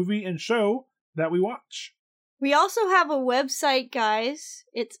every movie and show that we watch. We also have a website, guys.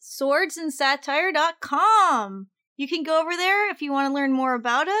 It's swordsandsatire.com. You can go over there if you want to learn more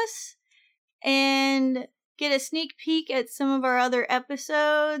about us and get a sneak peek at some of our other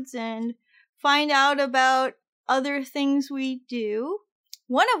episodes and find out about other things we do.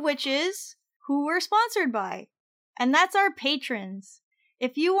 One of which is who we're sponsored by. And that's our patrons.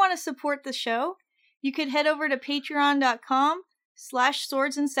 If you want to support the show, you could head over to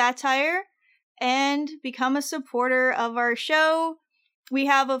patreon.com/swordsandsatire and become a supporter of our show. We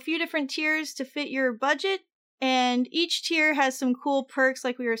have a few different tiers to fit your budget, and each tier has some cool perks,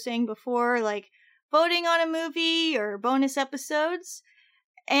 like we were saying before, like voting on a movie or bonus episodes.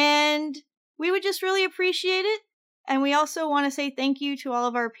 And we would just really appreciate it. And we also want to say thank you to all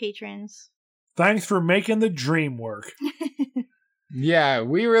of our patrons. Thanks for making the dream work. Yeah,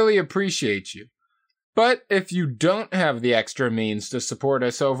 we really appreciate you. But if you don't have the extra means to support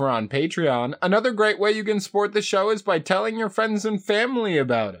us over on Patreon, another great way you can support the show is by telling your friends and family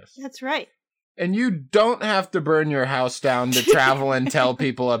about us. That's right. And you don't have to burn your house down to travel and tell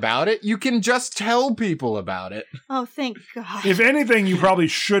people about it. You can just tell people about it. Oh, thank God. If anything, you probably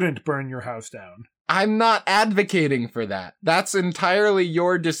shouldn't burn your house down. I'm not advocating for that. That's entirely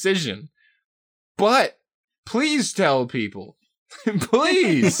your decision. But please tell people.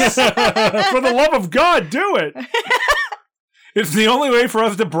 Please. For the love of God, do it. It's the only way for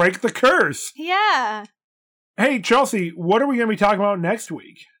us to break the curse. Yeah. Hey, Chelsea, what are we going to be talking about next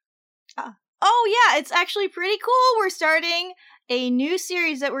week? Oh, yeah, it's actually pretty cool. We're starting a new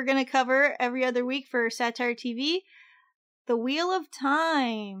series that we're going to cover every other week for Satire TV, The Wheel of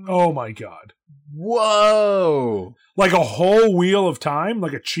Time. Oh, my God. Whoa. Like a whole wheel of time?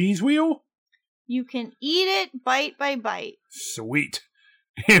 Like a cheese wheel? You can eat it bite by bite. Sweet.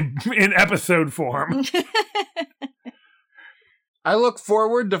 In episode form. I look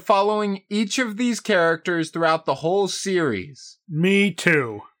forward to following each of these characters throughout the whole series. Me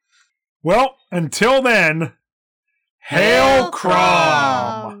too. Well, until then, Hail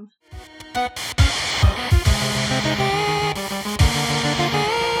Crom!